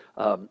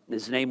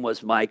 His name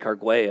was Mike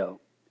Arguello.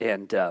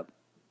 And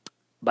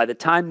by the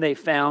time they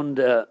found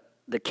the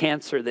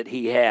cancer that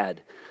he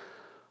had,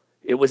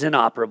 it was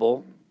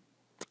inoperable.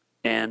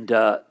 And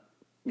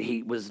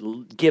he was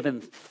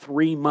given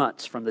 3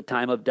 months from the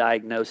time of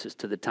diagnosis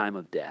to the time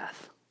of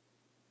death.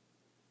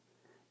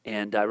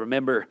 And I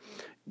remember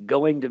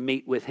going to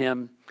meet with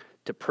him,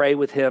 to pray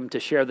with him, to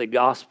share the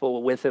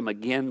gospel with him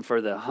again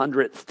for the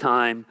 100th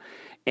time,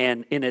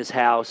 and in his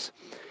house,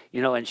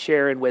 you know, and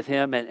sharing with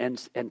him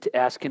and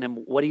asking him,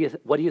 what do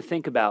you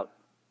think about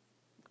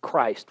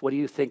Christ? What do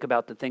you think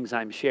about the things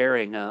I'm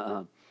sharing?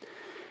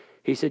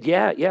 He said,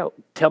 yeah,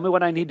 tell me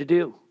what I need to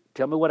do.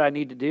 Tell me what I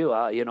need to do.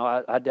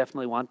 I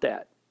definitely want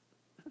that.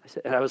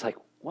 And I was like,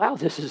 wow,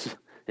 this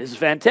is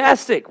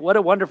fantastic. What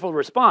a wonderful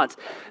response.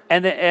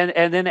 And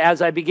then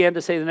as I began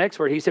to say the next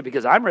word, he said,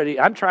 because I'm ready,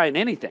 I'm trying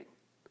anything.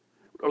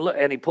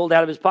 And he pulled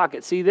out of his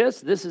pocket, see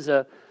this? This is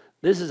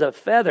a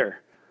feather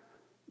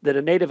that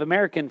a Native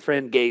American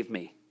friend gave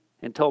me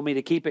and told me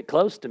to keep it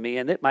close to me,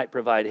 and it might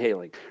provide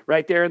healing.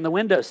 Right there in the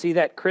window, see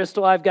that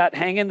crystal I've got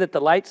hanging that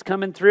the light's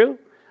coming through?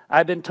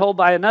 I've been told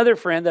by another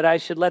friend that I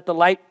should let the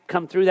light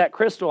come through that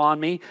crystal on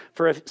me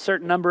for a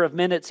certain number of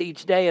minutes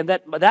each day, and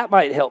that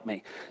might help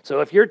me. So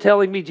if you're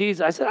telling me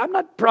Jesus, I said, I'm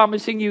not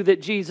promising you that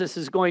Jesus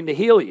is going to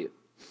heal you.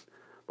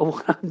 But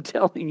what I'm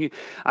telling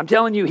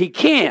you he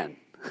can.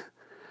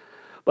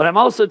 But I'm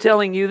also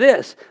telling you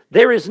this,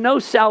 there is no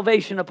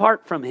salvation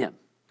apart from him.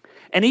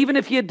 And even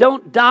if you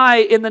don't die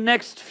in the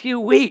next few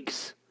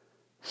weeks,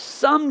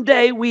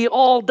 someday we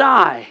all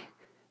die.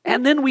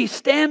 And then we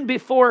stand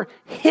before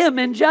him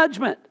in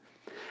judgment.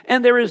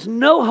 And there is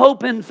no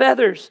hope in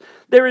feathers.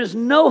 There is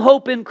no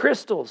hope in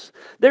crystals.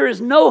 There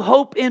is no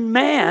hope in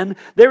man.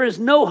 There is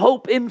no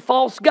hope in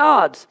false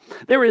gods.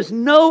 There is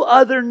no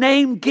other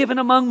name given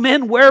among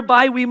men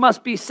whereby we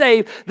must be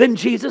saved than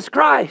Jesus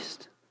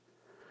Christ.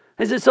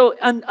 I said, so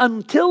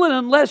until and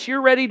unless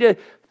you're ready to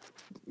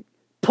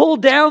pull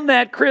down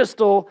that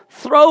crystal,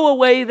 throw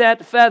away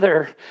that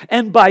feather,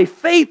 and by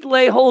faith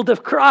lay hold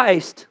of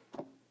Christ,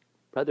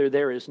 brother,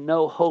 there is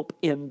no hope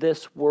in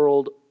this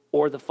world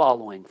or the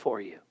following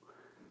for you.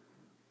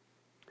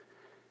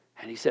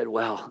 And he said,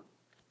 well,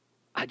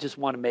 I just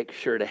want to make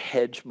sure to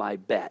hedge my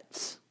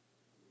bets.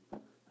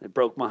 It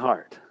broke my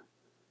heart.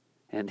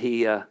 And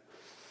he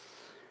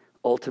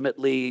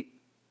ultimately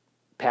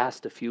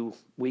passed a few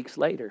weeks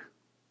later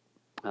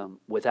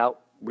without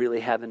really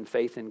having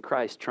faith in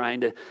Christ,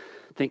 trying to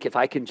think if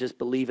I can just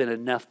believe in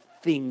enough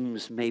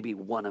things, maybe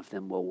one of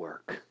them will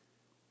work.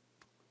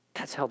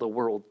 That's how the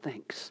world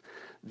thinks.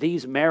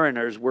 These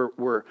mariners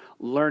were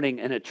learning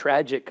in a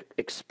tragic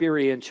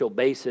experiential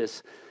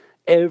basis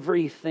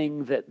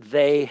everything that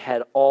they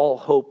had all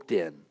hoped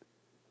in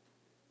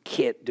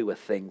can't do a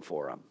thing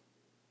for them.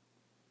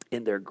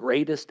 In their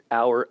greatest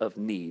hour of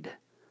need,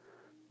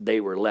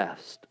 they were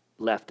left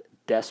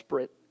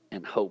desperate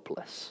and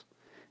hopeless.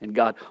 And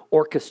God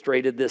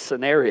orchestrated this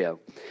scenario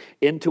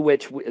into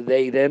which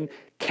they then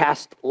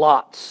cast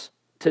lots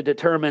to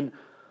determine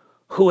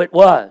who it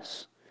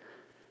was.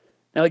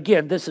 Now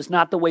again, this is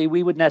not the way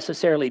we would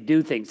necessarily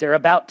do things. They're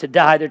about to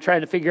die. They're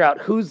trying to figure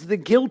out who's the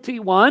guilty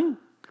one.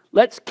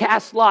 Let's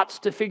cast lots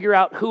to figure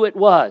out who it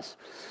was.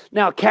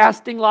 Now,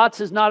 casting lots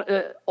is not,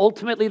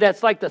 ultimately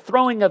that's like the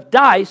throwing of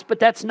dice, but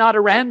that's not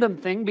a random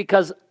thing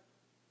because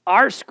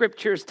our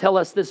scriptures tell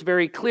us this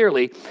very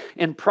clearly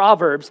in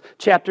Proverbs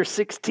chapter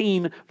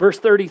 16, verse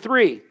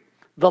 33.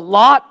 The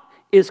lot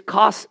is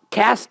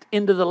cast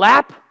into the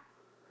lap,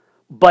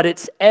 but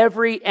its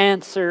every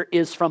answer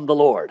is from the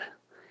Lord.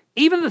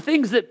 Even the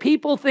things that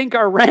people think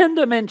are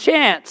random and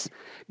chance,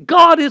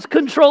 God is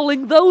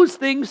controlling those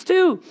things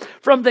too.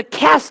 From the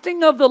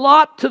casting of the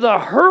lot to the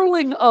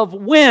hurling of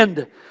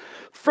wind,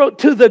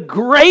 to the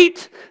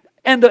great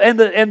and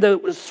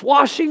the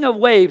swashing of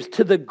waves,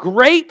 to the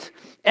great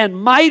and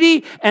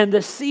mighty and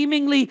the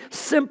seemingly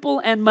simple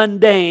and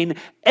mundane,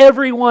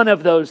 every one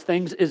of those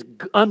things is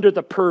under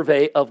the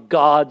purvey of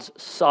God's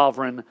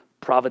sovereign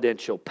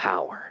providential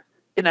power.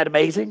 Isn't that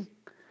amazing?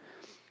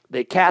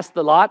 They cast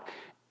the lot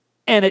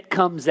and it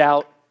comes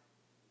out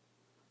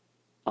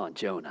on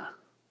Jonah.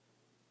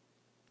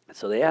 And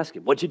so they ask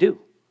him, what'd you do?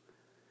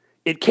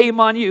 It came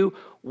on you.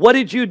 What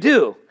did you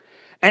do?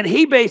 And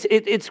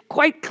it's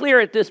quite clear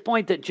at this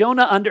point that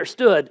Jonah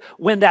understood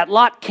when that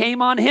lot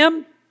came on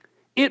him,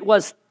 it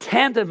was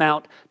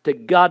tantamount to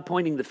God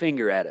pointing the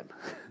finger at him.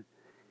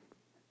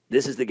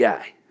 This is the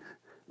guy.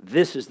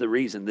 This is the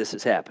reason this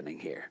is happening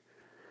here.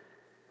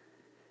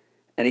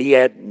 And he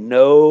had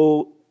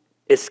no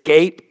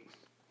escape,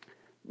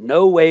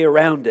 no way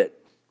around it.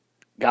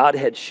 God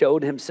had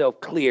showed himself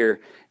clear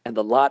And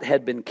the lot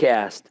had been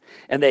cast.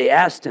 And they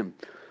asked him,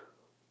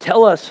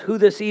 tell us who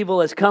this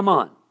evil has come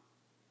on.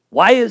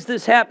 Why is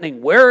this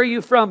happening? Where are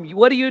you from?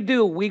 What do you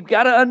do? We've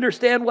got to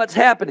understand what's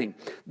happening.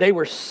 They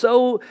were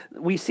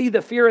we see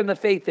the fear and the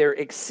faith there,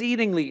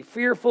 exceedingly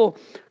fearful,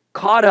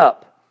 caught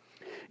up.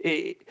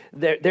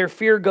 Their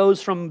fear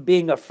goes from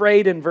being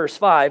afraid in verse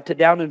 5 to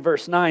down in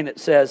verse 9 it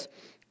says,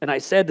 and I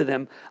said to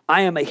them,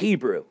 I am a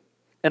Hebrew,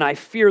 and I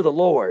fear the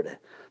Lord,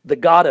 the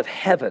God of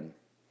heaven,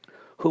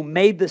 who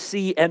made the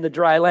sea and the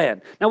dry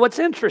land. Now what's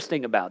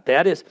interesting about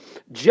that is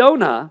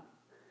Jonah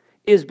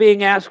is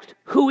being asked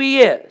who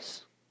he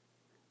is.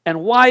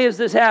 And why is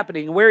this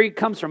happening? Where he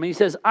comes from. And he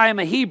says, I am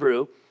a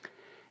Hebrew,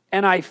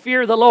 and I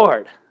fear the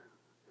Lord.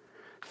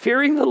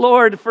 Fearing the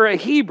Lord for a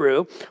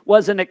Hebrew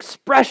was an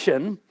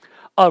expression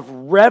of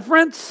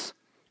reverence,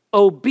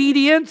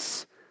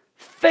 obedience,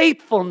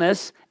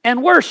 faithfulness,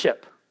 and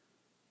worship.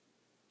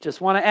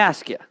 Just want to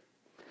ask you,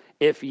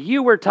 if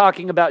you were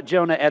talking about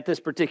Jonah at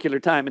this particular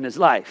time in his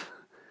life,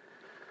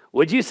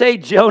 would you say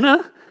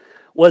Jonah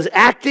was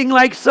acting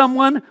like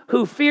someone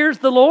who fears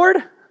the Lord?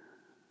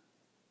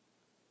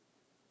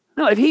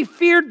 No, if he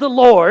feared the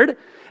Lord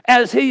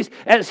as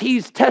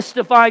he's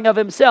testifying of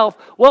himself,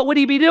 what would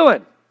he be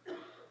doing?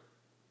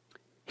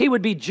 He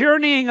would be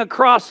journeying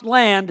across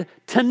land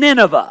to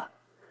Nineveh,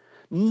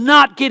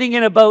 not getting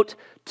in a boat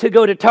to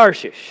go to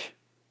Tarshish.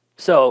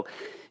 So,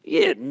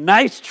 yeah,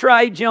 nice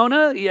try,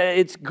 Jonah. Yeah,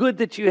 it's good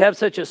that you have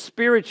such a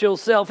spiritual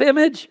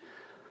self-image,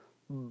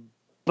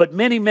 but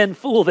many men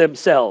fool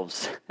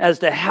themselves as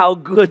to how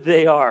good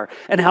they are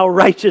and how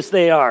righteous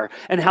they are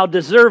and how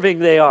deserving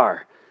they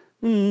are.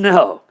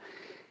 No.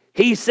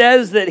 He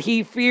says that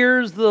he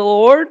fears the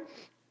Lord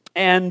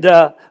and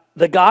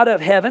the God of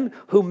heaven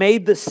who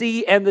made the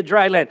sea and the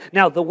dry land.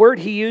 Now, the word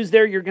he used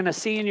there, you're going to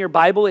see in your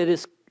Bible,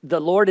 the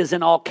Lord is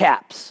in all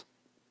caps.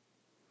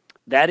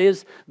 That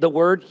is the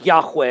word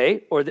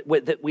Yahweh, or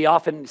that we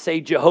often say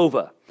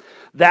Jehovah.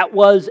 That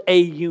was a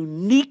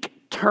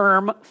unique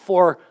term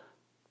for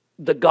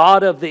the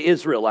God of the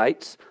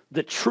Israelites,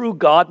 the true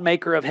God,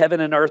 maker of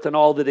heaven and earth and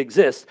all that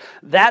exists.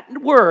 That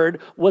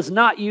word was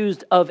not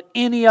used of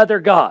any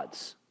other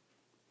gods.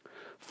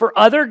 For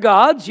other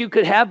gods, you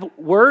could have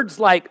words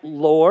like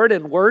Lord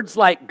and words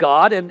like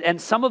God,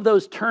 and some of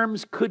those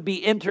terms could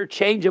be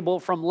interchangeable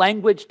from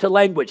language to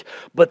language.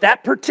 But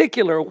that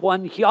particular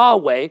one,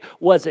 Yahweh,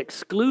 was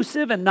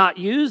exclusive and not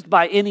used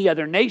by any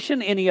other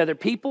nation, any other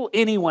people,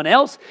 anyone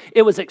else.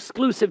 It was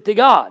exclusive to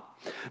God.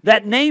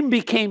 That name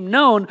became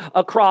known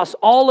across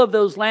all of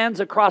those lands,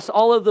 across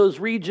all of those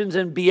regions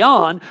and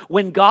beyond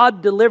when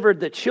God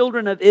delivered the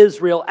children of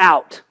Israel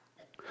out.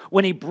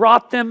 When he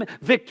brought them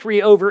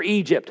victory over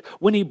Egypt,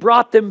 when he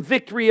brought them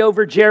victory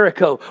over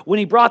Jericho, when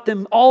he brought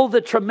them all the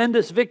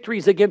tremendous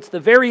victories against the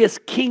various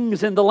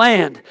kings in the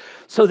land,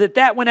 so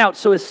that went out.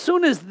 So as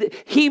soon as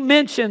he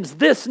mentions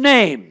this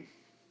name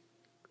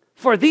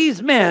for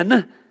these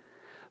men,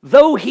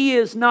 though he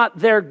is not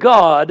their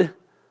God,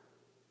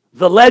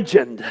 the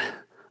legend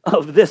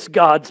of this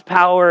God's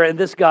power and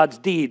this God's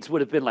deeds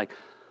would have been like,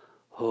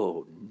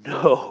 oh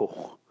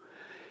no,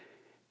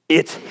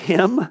 it's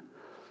him?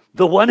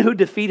 The one who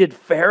defeated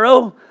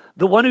Pharaoh,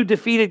 the one who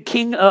defeated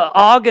King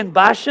Og and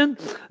Bashan,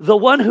 the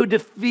one who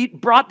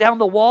brought down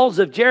the walls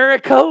of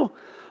Jericho,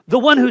 the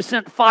one who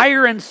sent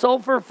fire and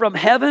sulfur from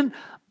heaven.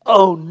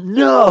 Oh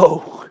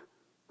no!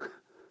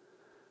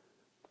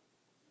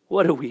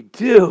 What do we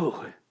do?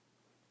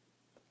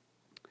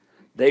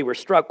 They were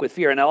struck with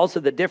fear. And also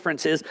the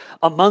difference is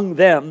among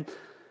them,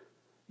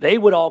 they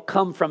would all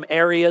come from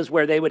areas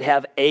where they would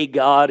have a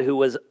god who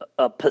was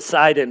a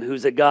Poseidon,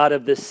 who's a god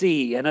of the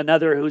sea, and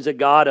another who's a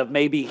god of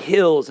maybe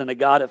hills, and a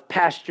god of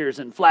pastures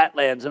and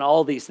flatlands and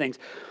all these things.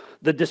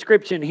 The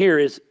description here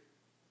is,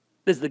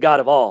 this is the God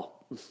of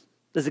all. This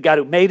is the God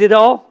who made it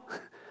all,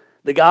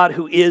 the God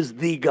who is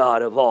the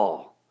God of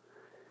all.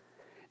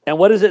 And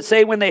what does it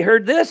say when they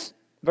heard this?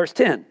 Verse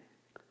 10.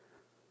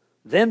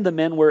 Then the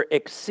men were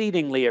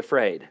exceedingly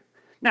afraid.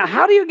 Now,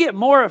 how do you get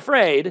more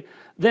afraid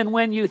than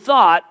when you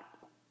thought,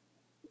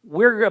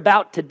 we're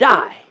about to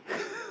die?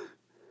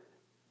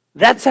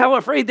 That's how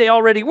afraid they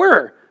already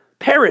were,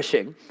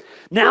 perishing.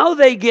 Now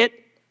they get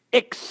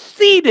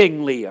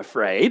exceedingly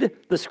afraid,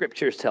 the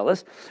scriptures tell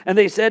us. And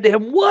they said to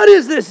him, what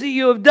is this that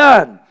you have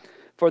done?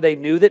 For they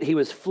knew that he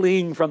was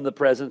fleeing from the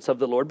presence of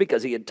the Lord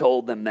because he had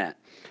told them that.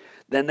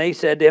 Then they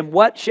said to him,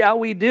 what shall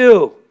we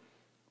do?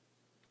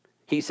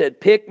 He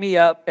said, pick me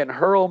up and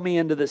hurl me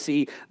into the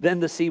sea. Then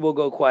the sea will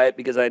go quiet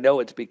because I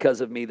know it's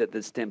because of me that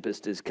this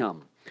tempest has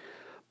come.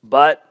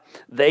 But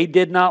they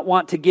did not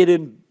want to get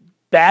in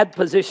bad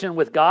position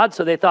with God,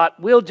 so they thought,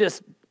 we'll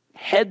just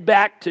head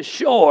back to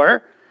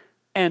shore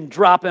and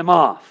drop him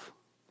off.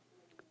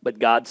 But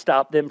God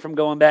stopped them from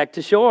going back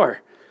to shore.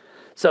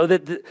 So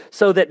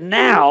that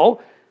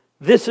now,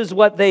 this is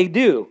what they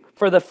do.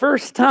 For the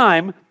first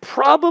time,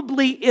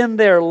 probably in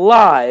their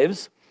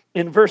lives,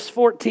 in verse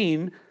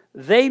 14,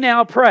 they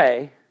now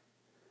pray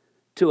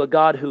to a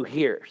God who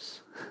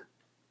hears,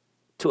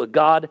 to a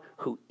God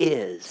who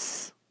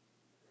is.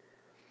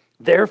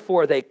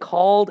 Therefore, they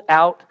called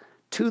out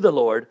to the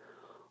Lord,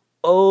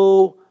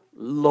 O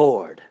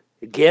Lord.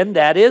 Again,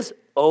 that is,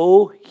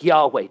 O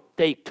Yahweh.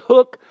 They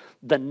took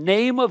the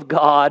name of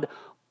God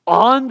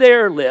on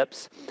their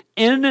lips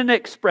in an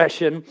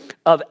expression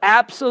of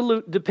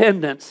absolute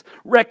dependence,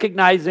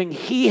 recognizing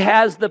He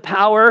has the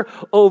power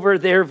over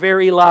their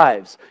very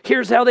lives.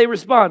 Here's how they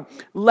respond.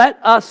 Let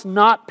us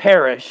not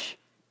perish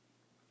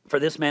for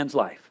this man's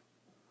life,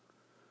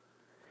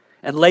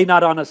 and lay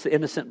not on us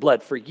innocent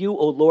blood, for you,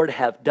 O Lord,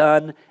 have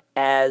done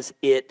as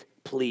it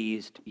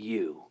pleased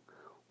you.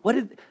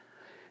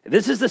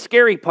 This is the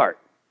scary part.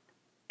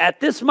 At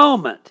this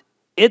moment,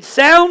 it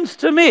sounds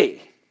to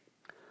me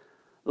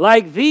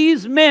like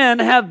these men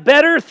have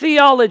better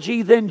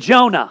theology than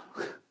Jonah.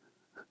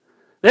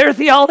 Their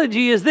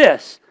theology is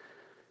this: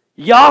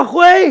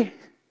 Yahweh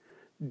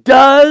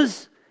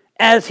does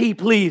as He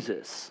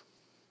pleases.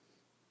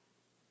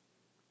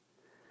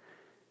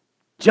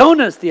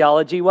 Jonah's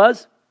theology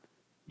was,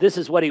 this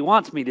is what He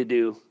wants me to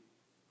do,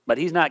 but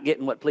he's not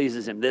getting what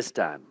pleases Him this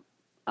time.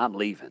 I'm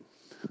leaving.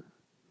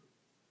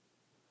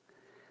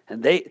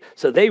 And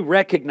they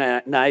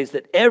recognize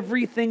that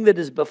everything that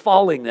is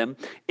befalling them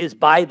is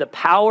by the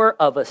power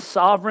of a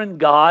sovereign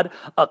God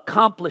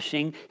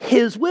accomplishing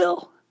His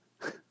will.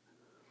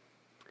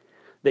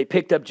 They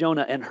picked up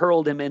Jonah and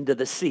hurled him into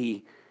the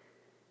sea,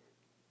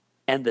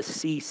 and the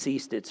sea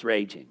ceased its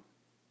raging.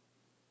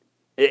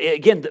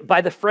 Again,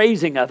 by the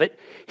phrasing of it,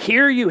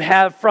 here you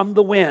have from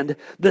the wind,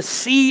 the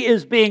sea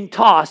is being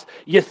tossed.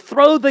 You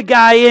throw the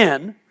guy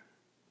in.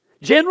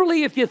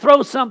 Generally, if you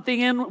throw something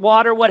in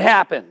water, what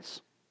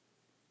happens?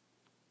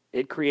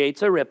 It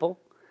creates a ripple,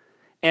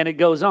 and it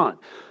goes on.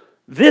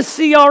 This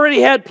sea already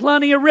had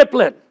plenty of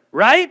rippling,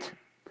 right?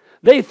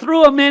 They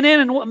threw a man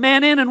in,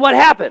 and what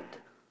happened?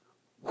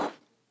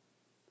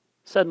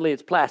 Suddenly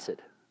it's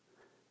placid.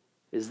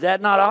 Is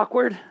that not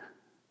awkward?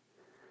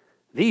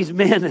 These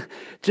men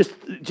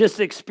just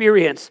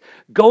experienced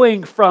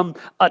going from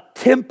a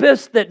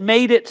tempest that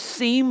made it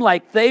seem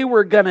like they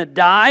were going to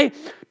die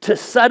to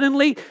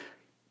suddenly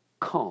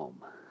calm.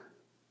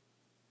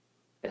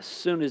 As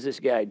soon as this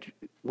guy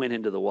went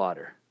into the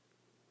water,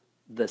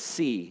 the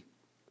sea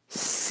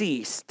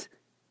ceased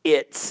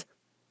its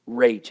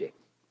raging.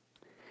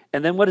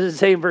 And then what does it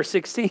say in verse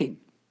 16?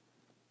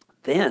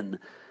 Then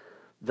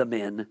the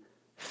men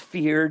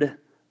feared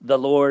the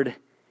Lord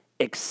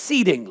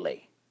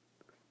exceedingly.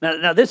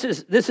 Now this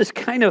is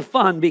kind of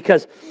fun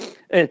because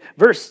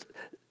verse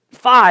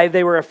 5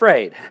 they were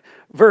afraid.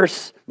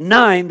 Verse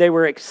 9 they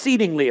were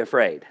exceedingly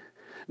afraid.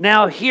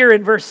 Now here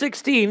in verse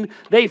 16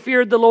 they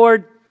feared the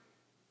Lord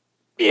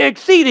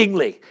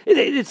exceedingly.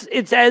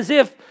 It's as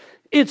if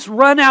it's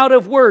run out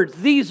of words.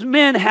 These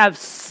men have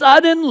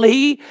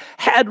suddenly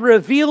had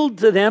revealed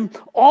to them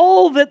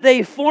all that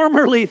they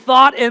formerly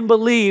thought and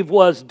believed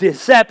was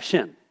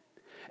deception.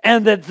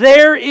 And that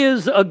there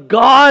is a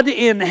God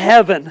in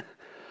heaven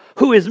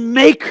who is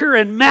maker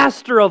and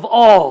master of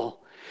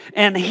all.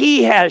 And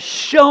He has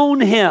shown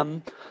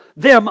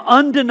them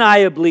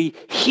undeniably,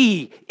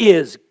 He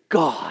is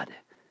God.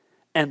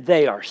 And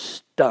they are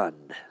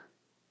stunned.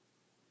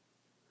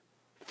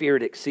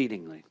 Feared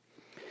exceedingly.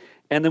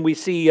 And then we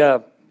see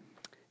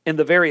in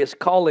the various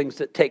callings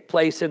that take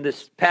place in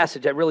this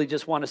passage, I really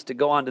just want us to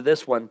go on to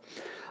this one.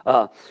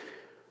 For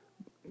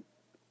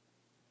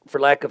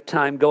lack of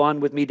time, go on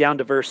with me down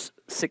to verse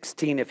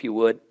 16 if you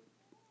would.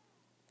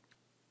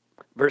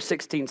 Verse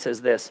 16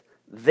 says this: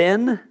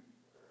 Then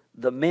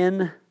the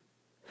men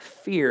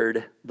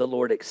feared the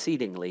Lord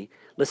exceedingly.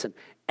 Listen,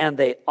 and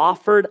they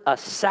offered a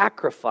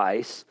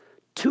sacrifice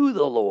to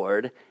the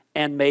Lord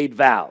and made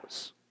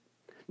vows.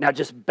 Now,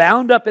 just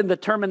bound up in the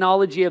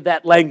terminology of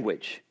that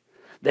language.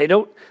 They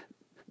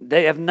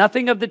have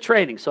nothing of the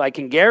training, so I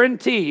can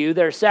guarantee you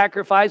their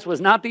sacrifice was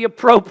not the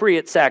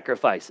appropriate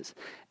sacrifices,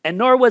 and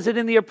nor was it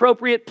in the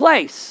appropriate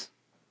place,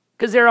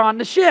 because they're on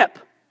the ship.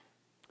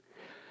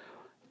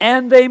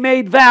 And they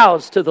made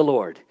vows to the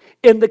Lord.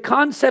 In the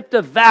concept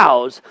of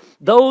vows,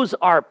 those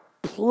are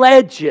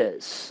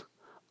pledges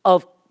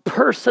of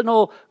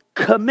personal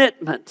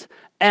commitment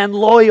and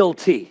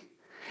loyalty.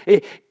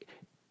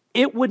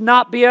 It would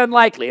not be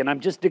unlikely, and I'm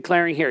just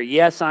declaring here,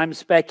 yes, I'm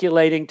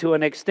speculating to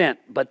an extent,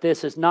 but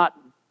this is not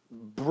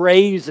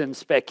brazen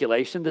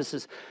speculation. This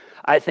is,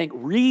 I think,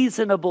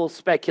 reasonable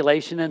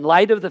speculation in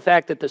light of the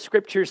fact that the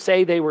Scriptures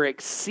say they were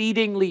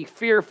exceedingly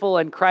fearful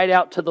and cried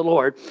out to the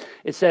Lord.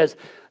 It says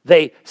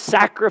they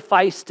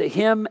sacrificed to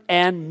Him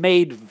and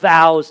made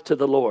vows to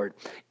the Lord.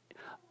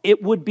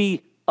 It would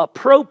be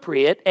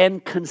appropriate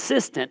and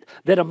consistent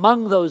that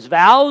among those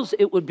vows,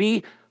 it would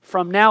be,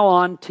 from now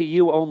on, to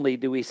you only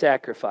do we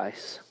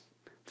sacrifice.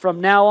 From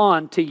now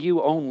on, to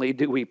you only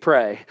do we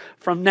pray.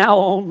 From now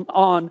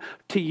on,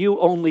 to you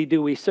only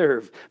do we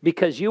serve.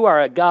 Because you are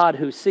a God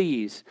who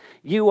sees.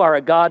 You are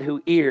a God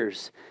who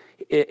hears.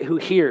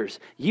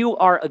 You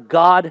are a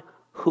God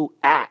who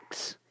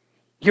acts.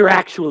 You're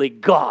actually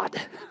God.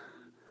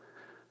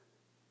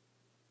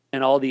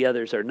 And all the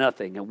others are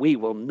nothing. And we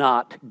will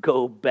not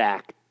go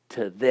back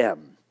to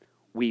them.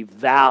 We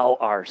vow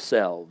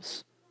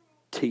ourselves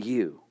to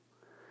you.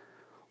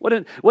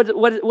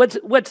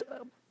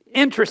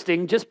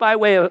 interesting, just by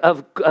way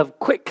of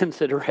quick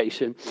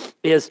consideration,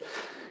 is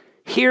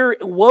here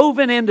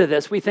woven into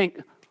this, we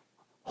think,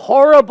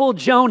 horrible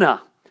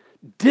Jonah,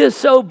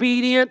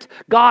 disobedient.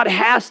 God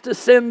has to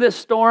send this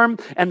storm,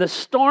 and the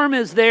storm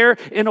is there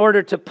in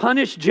order to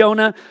punish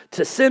Jonah,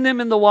 to send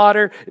him in the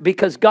water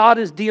because God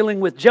is dealing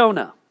with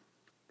Jonah.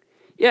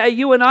 Yeah,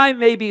 you and I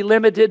may be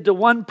limited to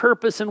one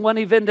purpose and one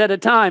event at a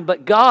time,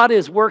 but God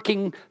is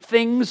working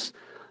things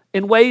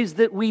in ways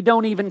that we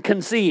don't even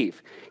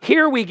conceive.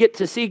 Here we get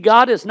to see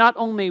God is not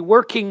only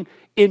working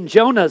in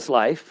Jonah's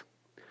life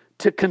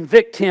to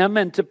convict him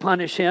and to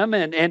punish him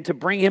and to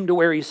bring him to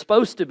where he's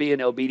supposed to be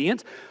in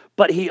obedience,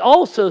 but he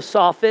also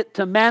saw fit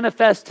to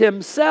manifest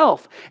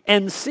himself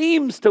and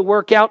seems to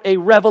work out a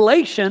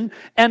revelation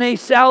and a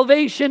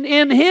salvation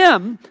in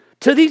him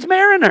to these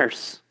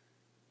mariners.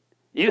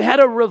 You had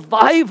a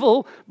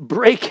revival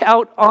break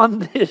out on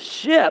this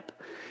ship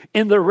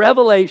in the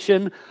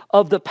revelation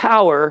of the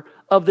power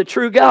of the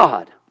true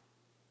God.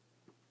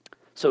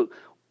 So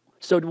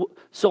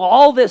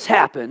all this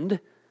happened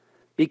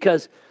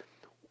because,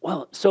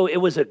 so it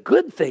was a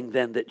good thing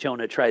then that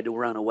Jonah tried to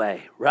run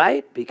away,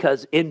 right?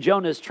 Because in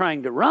Jonah's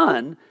trying to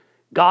run,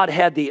 God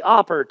had the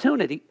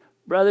opportunity.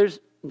 Brothers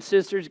and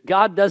sisters,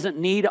 God doesn't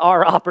need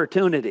our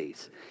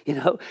opportunities.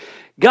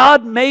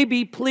 God may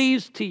be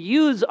pleased to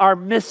use our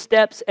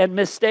missteps and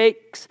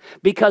mistakes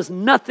because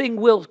nothing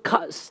will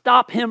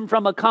stop him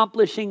from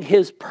accomplishing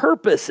his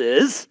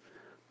purposes.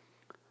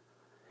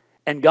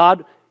 And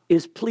God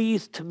is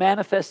pleased to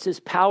manifest his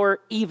power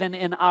even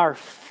in our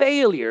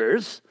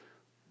failures,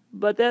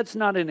 but that's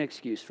not an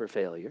excuse for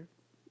failure.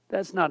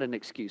 That's not an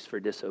excuse for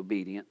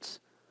disobedience.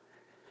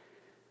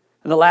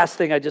 And the last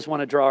thing I just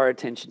want to draw our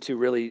attention to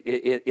really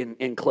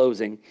in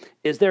closing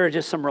is there are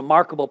just some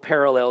remarkable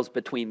parallels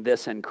between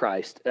this and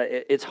Christ.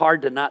 It's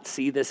hard to not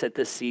see this at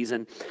this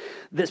season.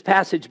 This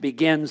passage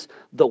begins,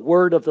 the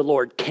word of the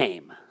Lord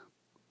came.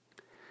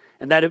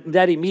 And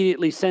that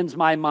immediately sends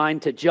my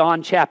mind to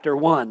John chapter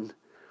 1,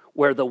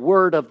 where the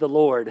word of the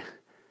Lord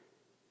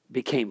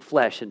became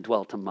flesh and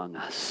dwelt among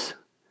us.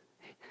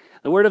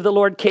 The word of the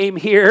Lord came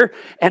here,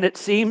 and it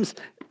seems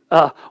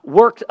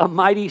worked a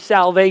mighty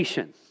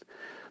salvation.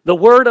 The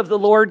word of the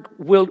Lord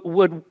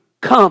would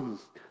come,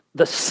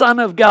 the Son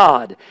of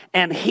God,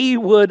 and he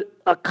would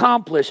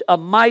accomplish a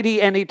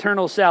mighty and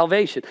eternal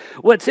salvation.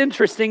 What's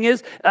interesting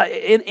is,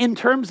 in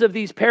terms of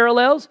these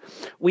parallels,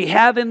 we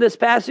have in this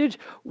passage,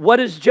 what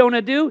does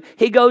Jonah do?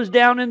 He goes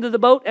down into the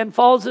boat and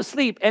falls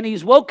asleep, and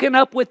he's woken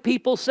up with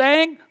people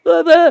saying,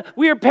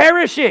 we are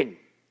perishing.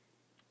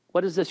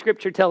 What does the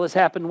scripture tell us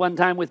happened one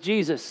time with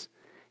Jesus?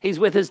 He's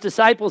with his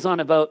disciples on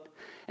a boat,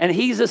 and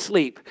he's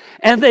asleep.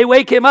 And they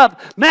wake him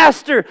up.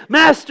 Master,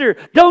 Master,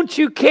 don't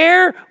you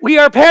care? We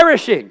are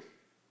perishing.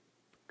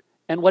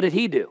 And what did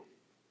he do?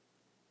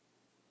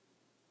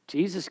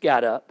 Jesus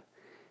got up,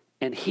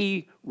 and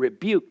he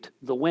rebuked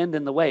the wind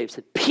and the waves.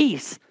 Said,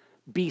 peace,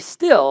 be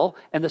still.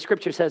 And the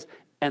scripture says,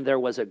 and there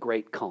was a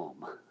great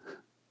calm.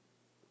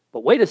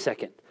 But wait a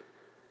second.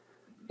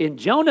 In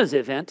Jonah's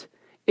event,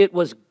 it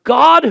was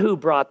God who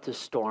brought the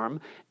storm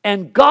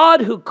and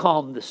God who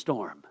calmed the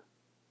storm.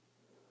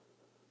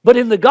 But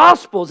in the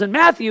Gospels, in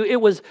Matthew, it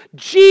was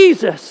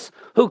Jesus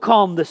who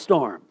calmed the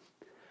storm.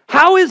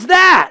 How is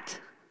that?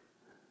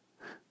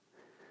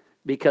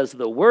 Because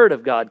the Word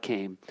of God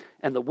came,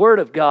 and the Word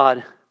of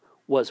God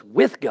was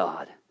with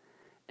God,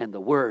 and the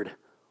Word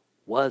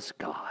was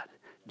God.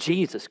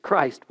 Jesus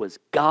Christ was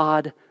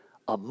God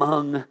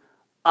among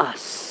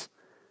us.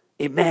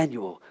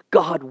 Emmanuel,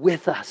 God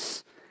with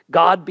us.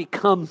 God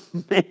become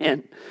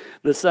man,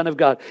 the Son of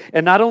God.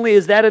 And not only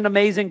is that an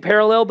amazing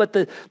parallel, but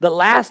the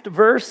last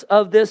verse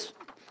of this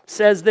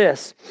says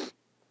this.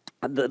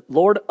 The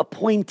Lord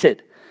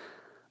appointed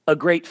a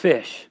great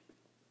fish.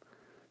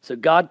 So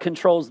God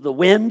controls the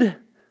wind,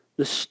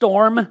 the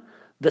storm,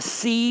 the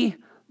sea,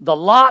 the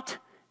lot,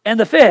 and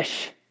the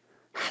fish.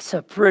 That's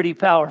a pretty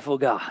powerful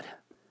God.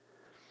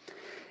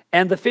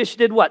 And the fish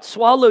did what?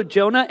 Swallowed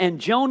Jonah, and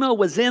Jonah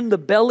was in the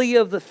belly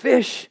of the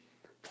fish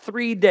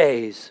 3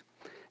 days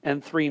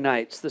and 3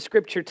 nights. The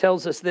scripture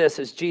tells us this,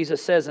 as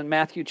Jesus says in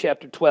Matthew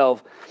chapter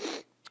 12,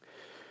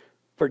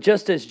 for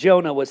just as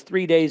Jonah was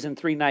 3 days and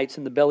 3 nights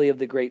in the belly of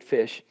the great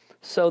fish,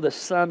 so the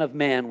Son of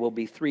Man will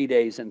be 3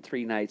 days and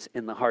 3 nights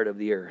in the heart of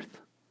the earth.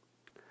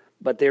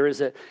 But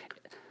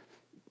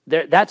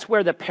that's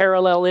where the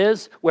parallel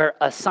is, where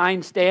a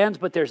sign stands,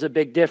 but there's a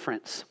big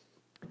difference.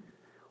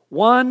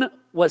 One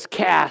was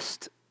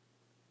cast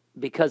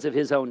because of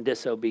his own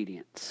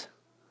disobedience.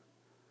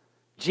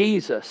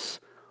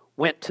 Jesus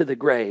went to the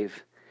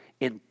grave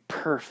in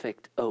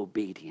perfect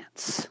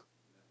obedience.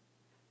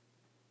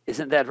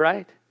 Isn't that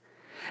right?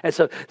 And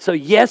so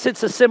yes,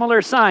 it's a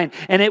similar sign,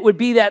 and it would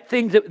be that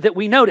thing that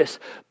we notice.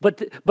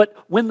 But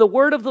when the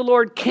word of the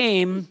Lord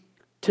came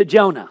to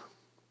Jonah,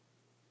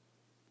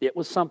 it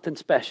was something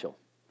special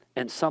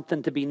and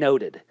something to be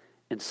noted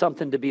and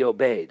something to be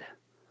obeyed.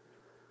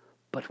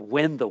 But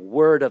when the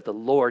word of the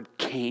Lord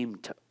came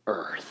to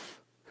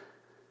earth,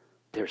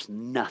 there's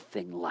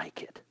nothing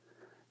like it.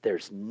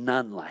 There's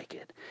none like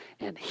it.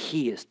 And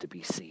he is to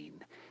be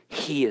seen.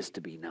 He is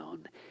to be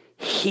known.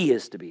 He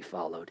is to be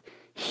followed.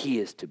 He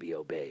is to be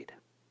obeyed.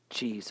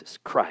 Jesus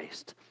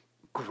Christ,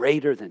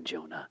 greater than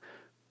Jonah,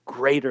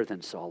 greater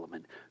than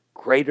Solomon,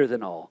 greater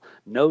than all.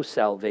 No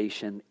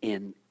salvation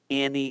in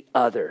any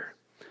other.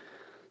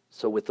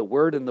 So with the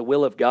word and the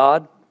will of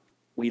God,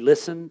 we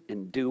listen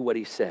and do what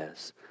he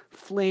says.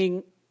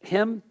 Fleeing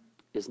him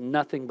is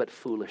nothing but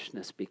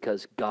foolishness,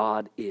 because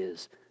God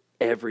is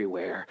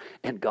everywhere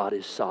and God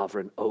is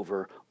sovereign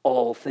over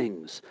all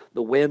things.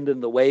 The wind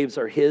and the waves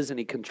are his, and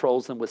he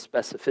controls them with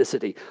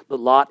specificity. The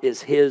lot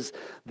is his,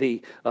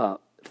 the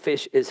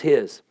fish is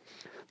his.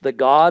 The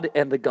God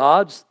and the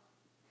gods,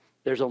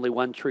 there's only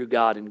one true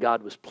God, and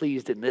God was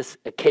pleased in this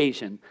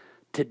occasion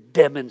to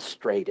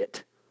demonstrate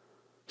it,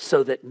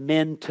 so that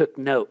men took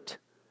note.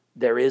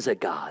 There is a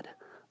God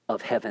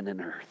of heaven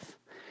and earth.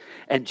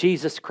 And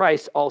Jesus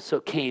Christ also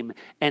came,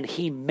 and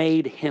he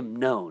made him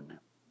known.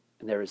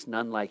 And there is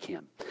none like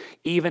him.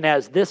 Even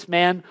as this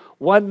man,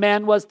 one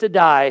man was to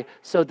die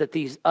so that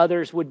these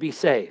others would be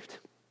saved.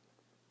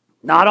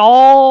 Not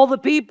all the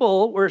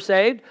people were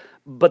saved,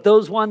 but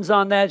those ones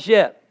on that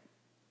ship.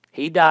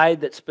 He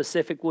died that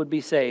specific would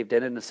be saved.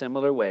 And in a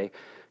similar way,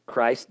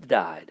 Christ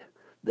died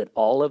that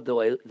all of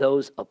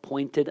those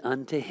appointed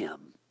unto him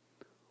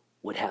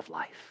would have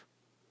life.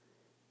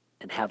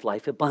 And have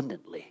life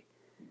abundantly.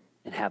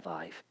 And have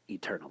life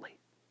eternally.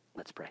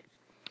 Let's pray.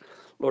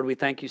 Lord, we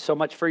thank you so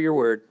much for your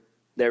word.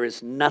 There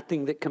is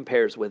nothing that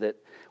compares with it.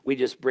 We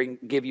just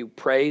give you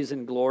praise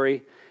and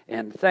glory,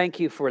 and thank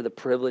you for the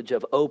privilege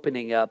of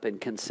opening up and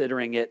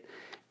considering it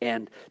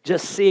and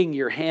just seeing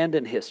your hand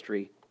in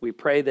history. We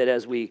pray that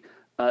as we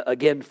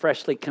again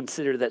freshly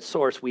consider that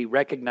source, we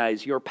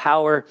recognize your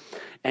power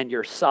and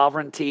your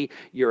sovereignty,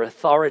 your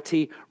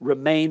authority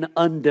remain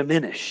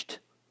undiminished.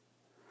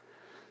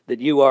 That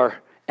you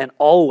are and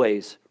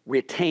always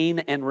retain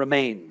and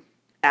remain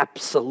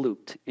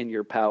absolute in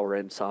your power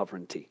and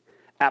sovereignty.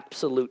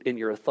 Absolute in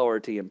your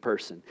authority and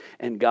person.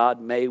 And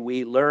God, may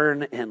we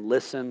learn and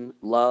listen,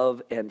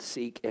 love and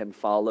seek and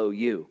follow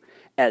you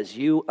as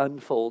you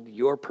unfold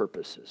your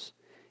purposes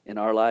in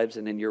our lives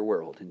and in your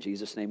world. In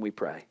Jesus' name we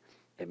pray.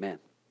 Amen.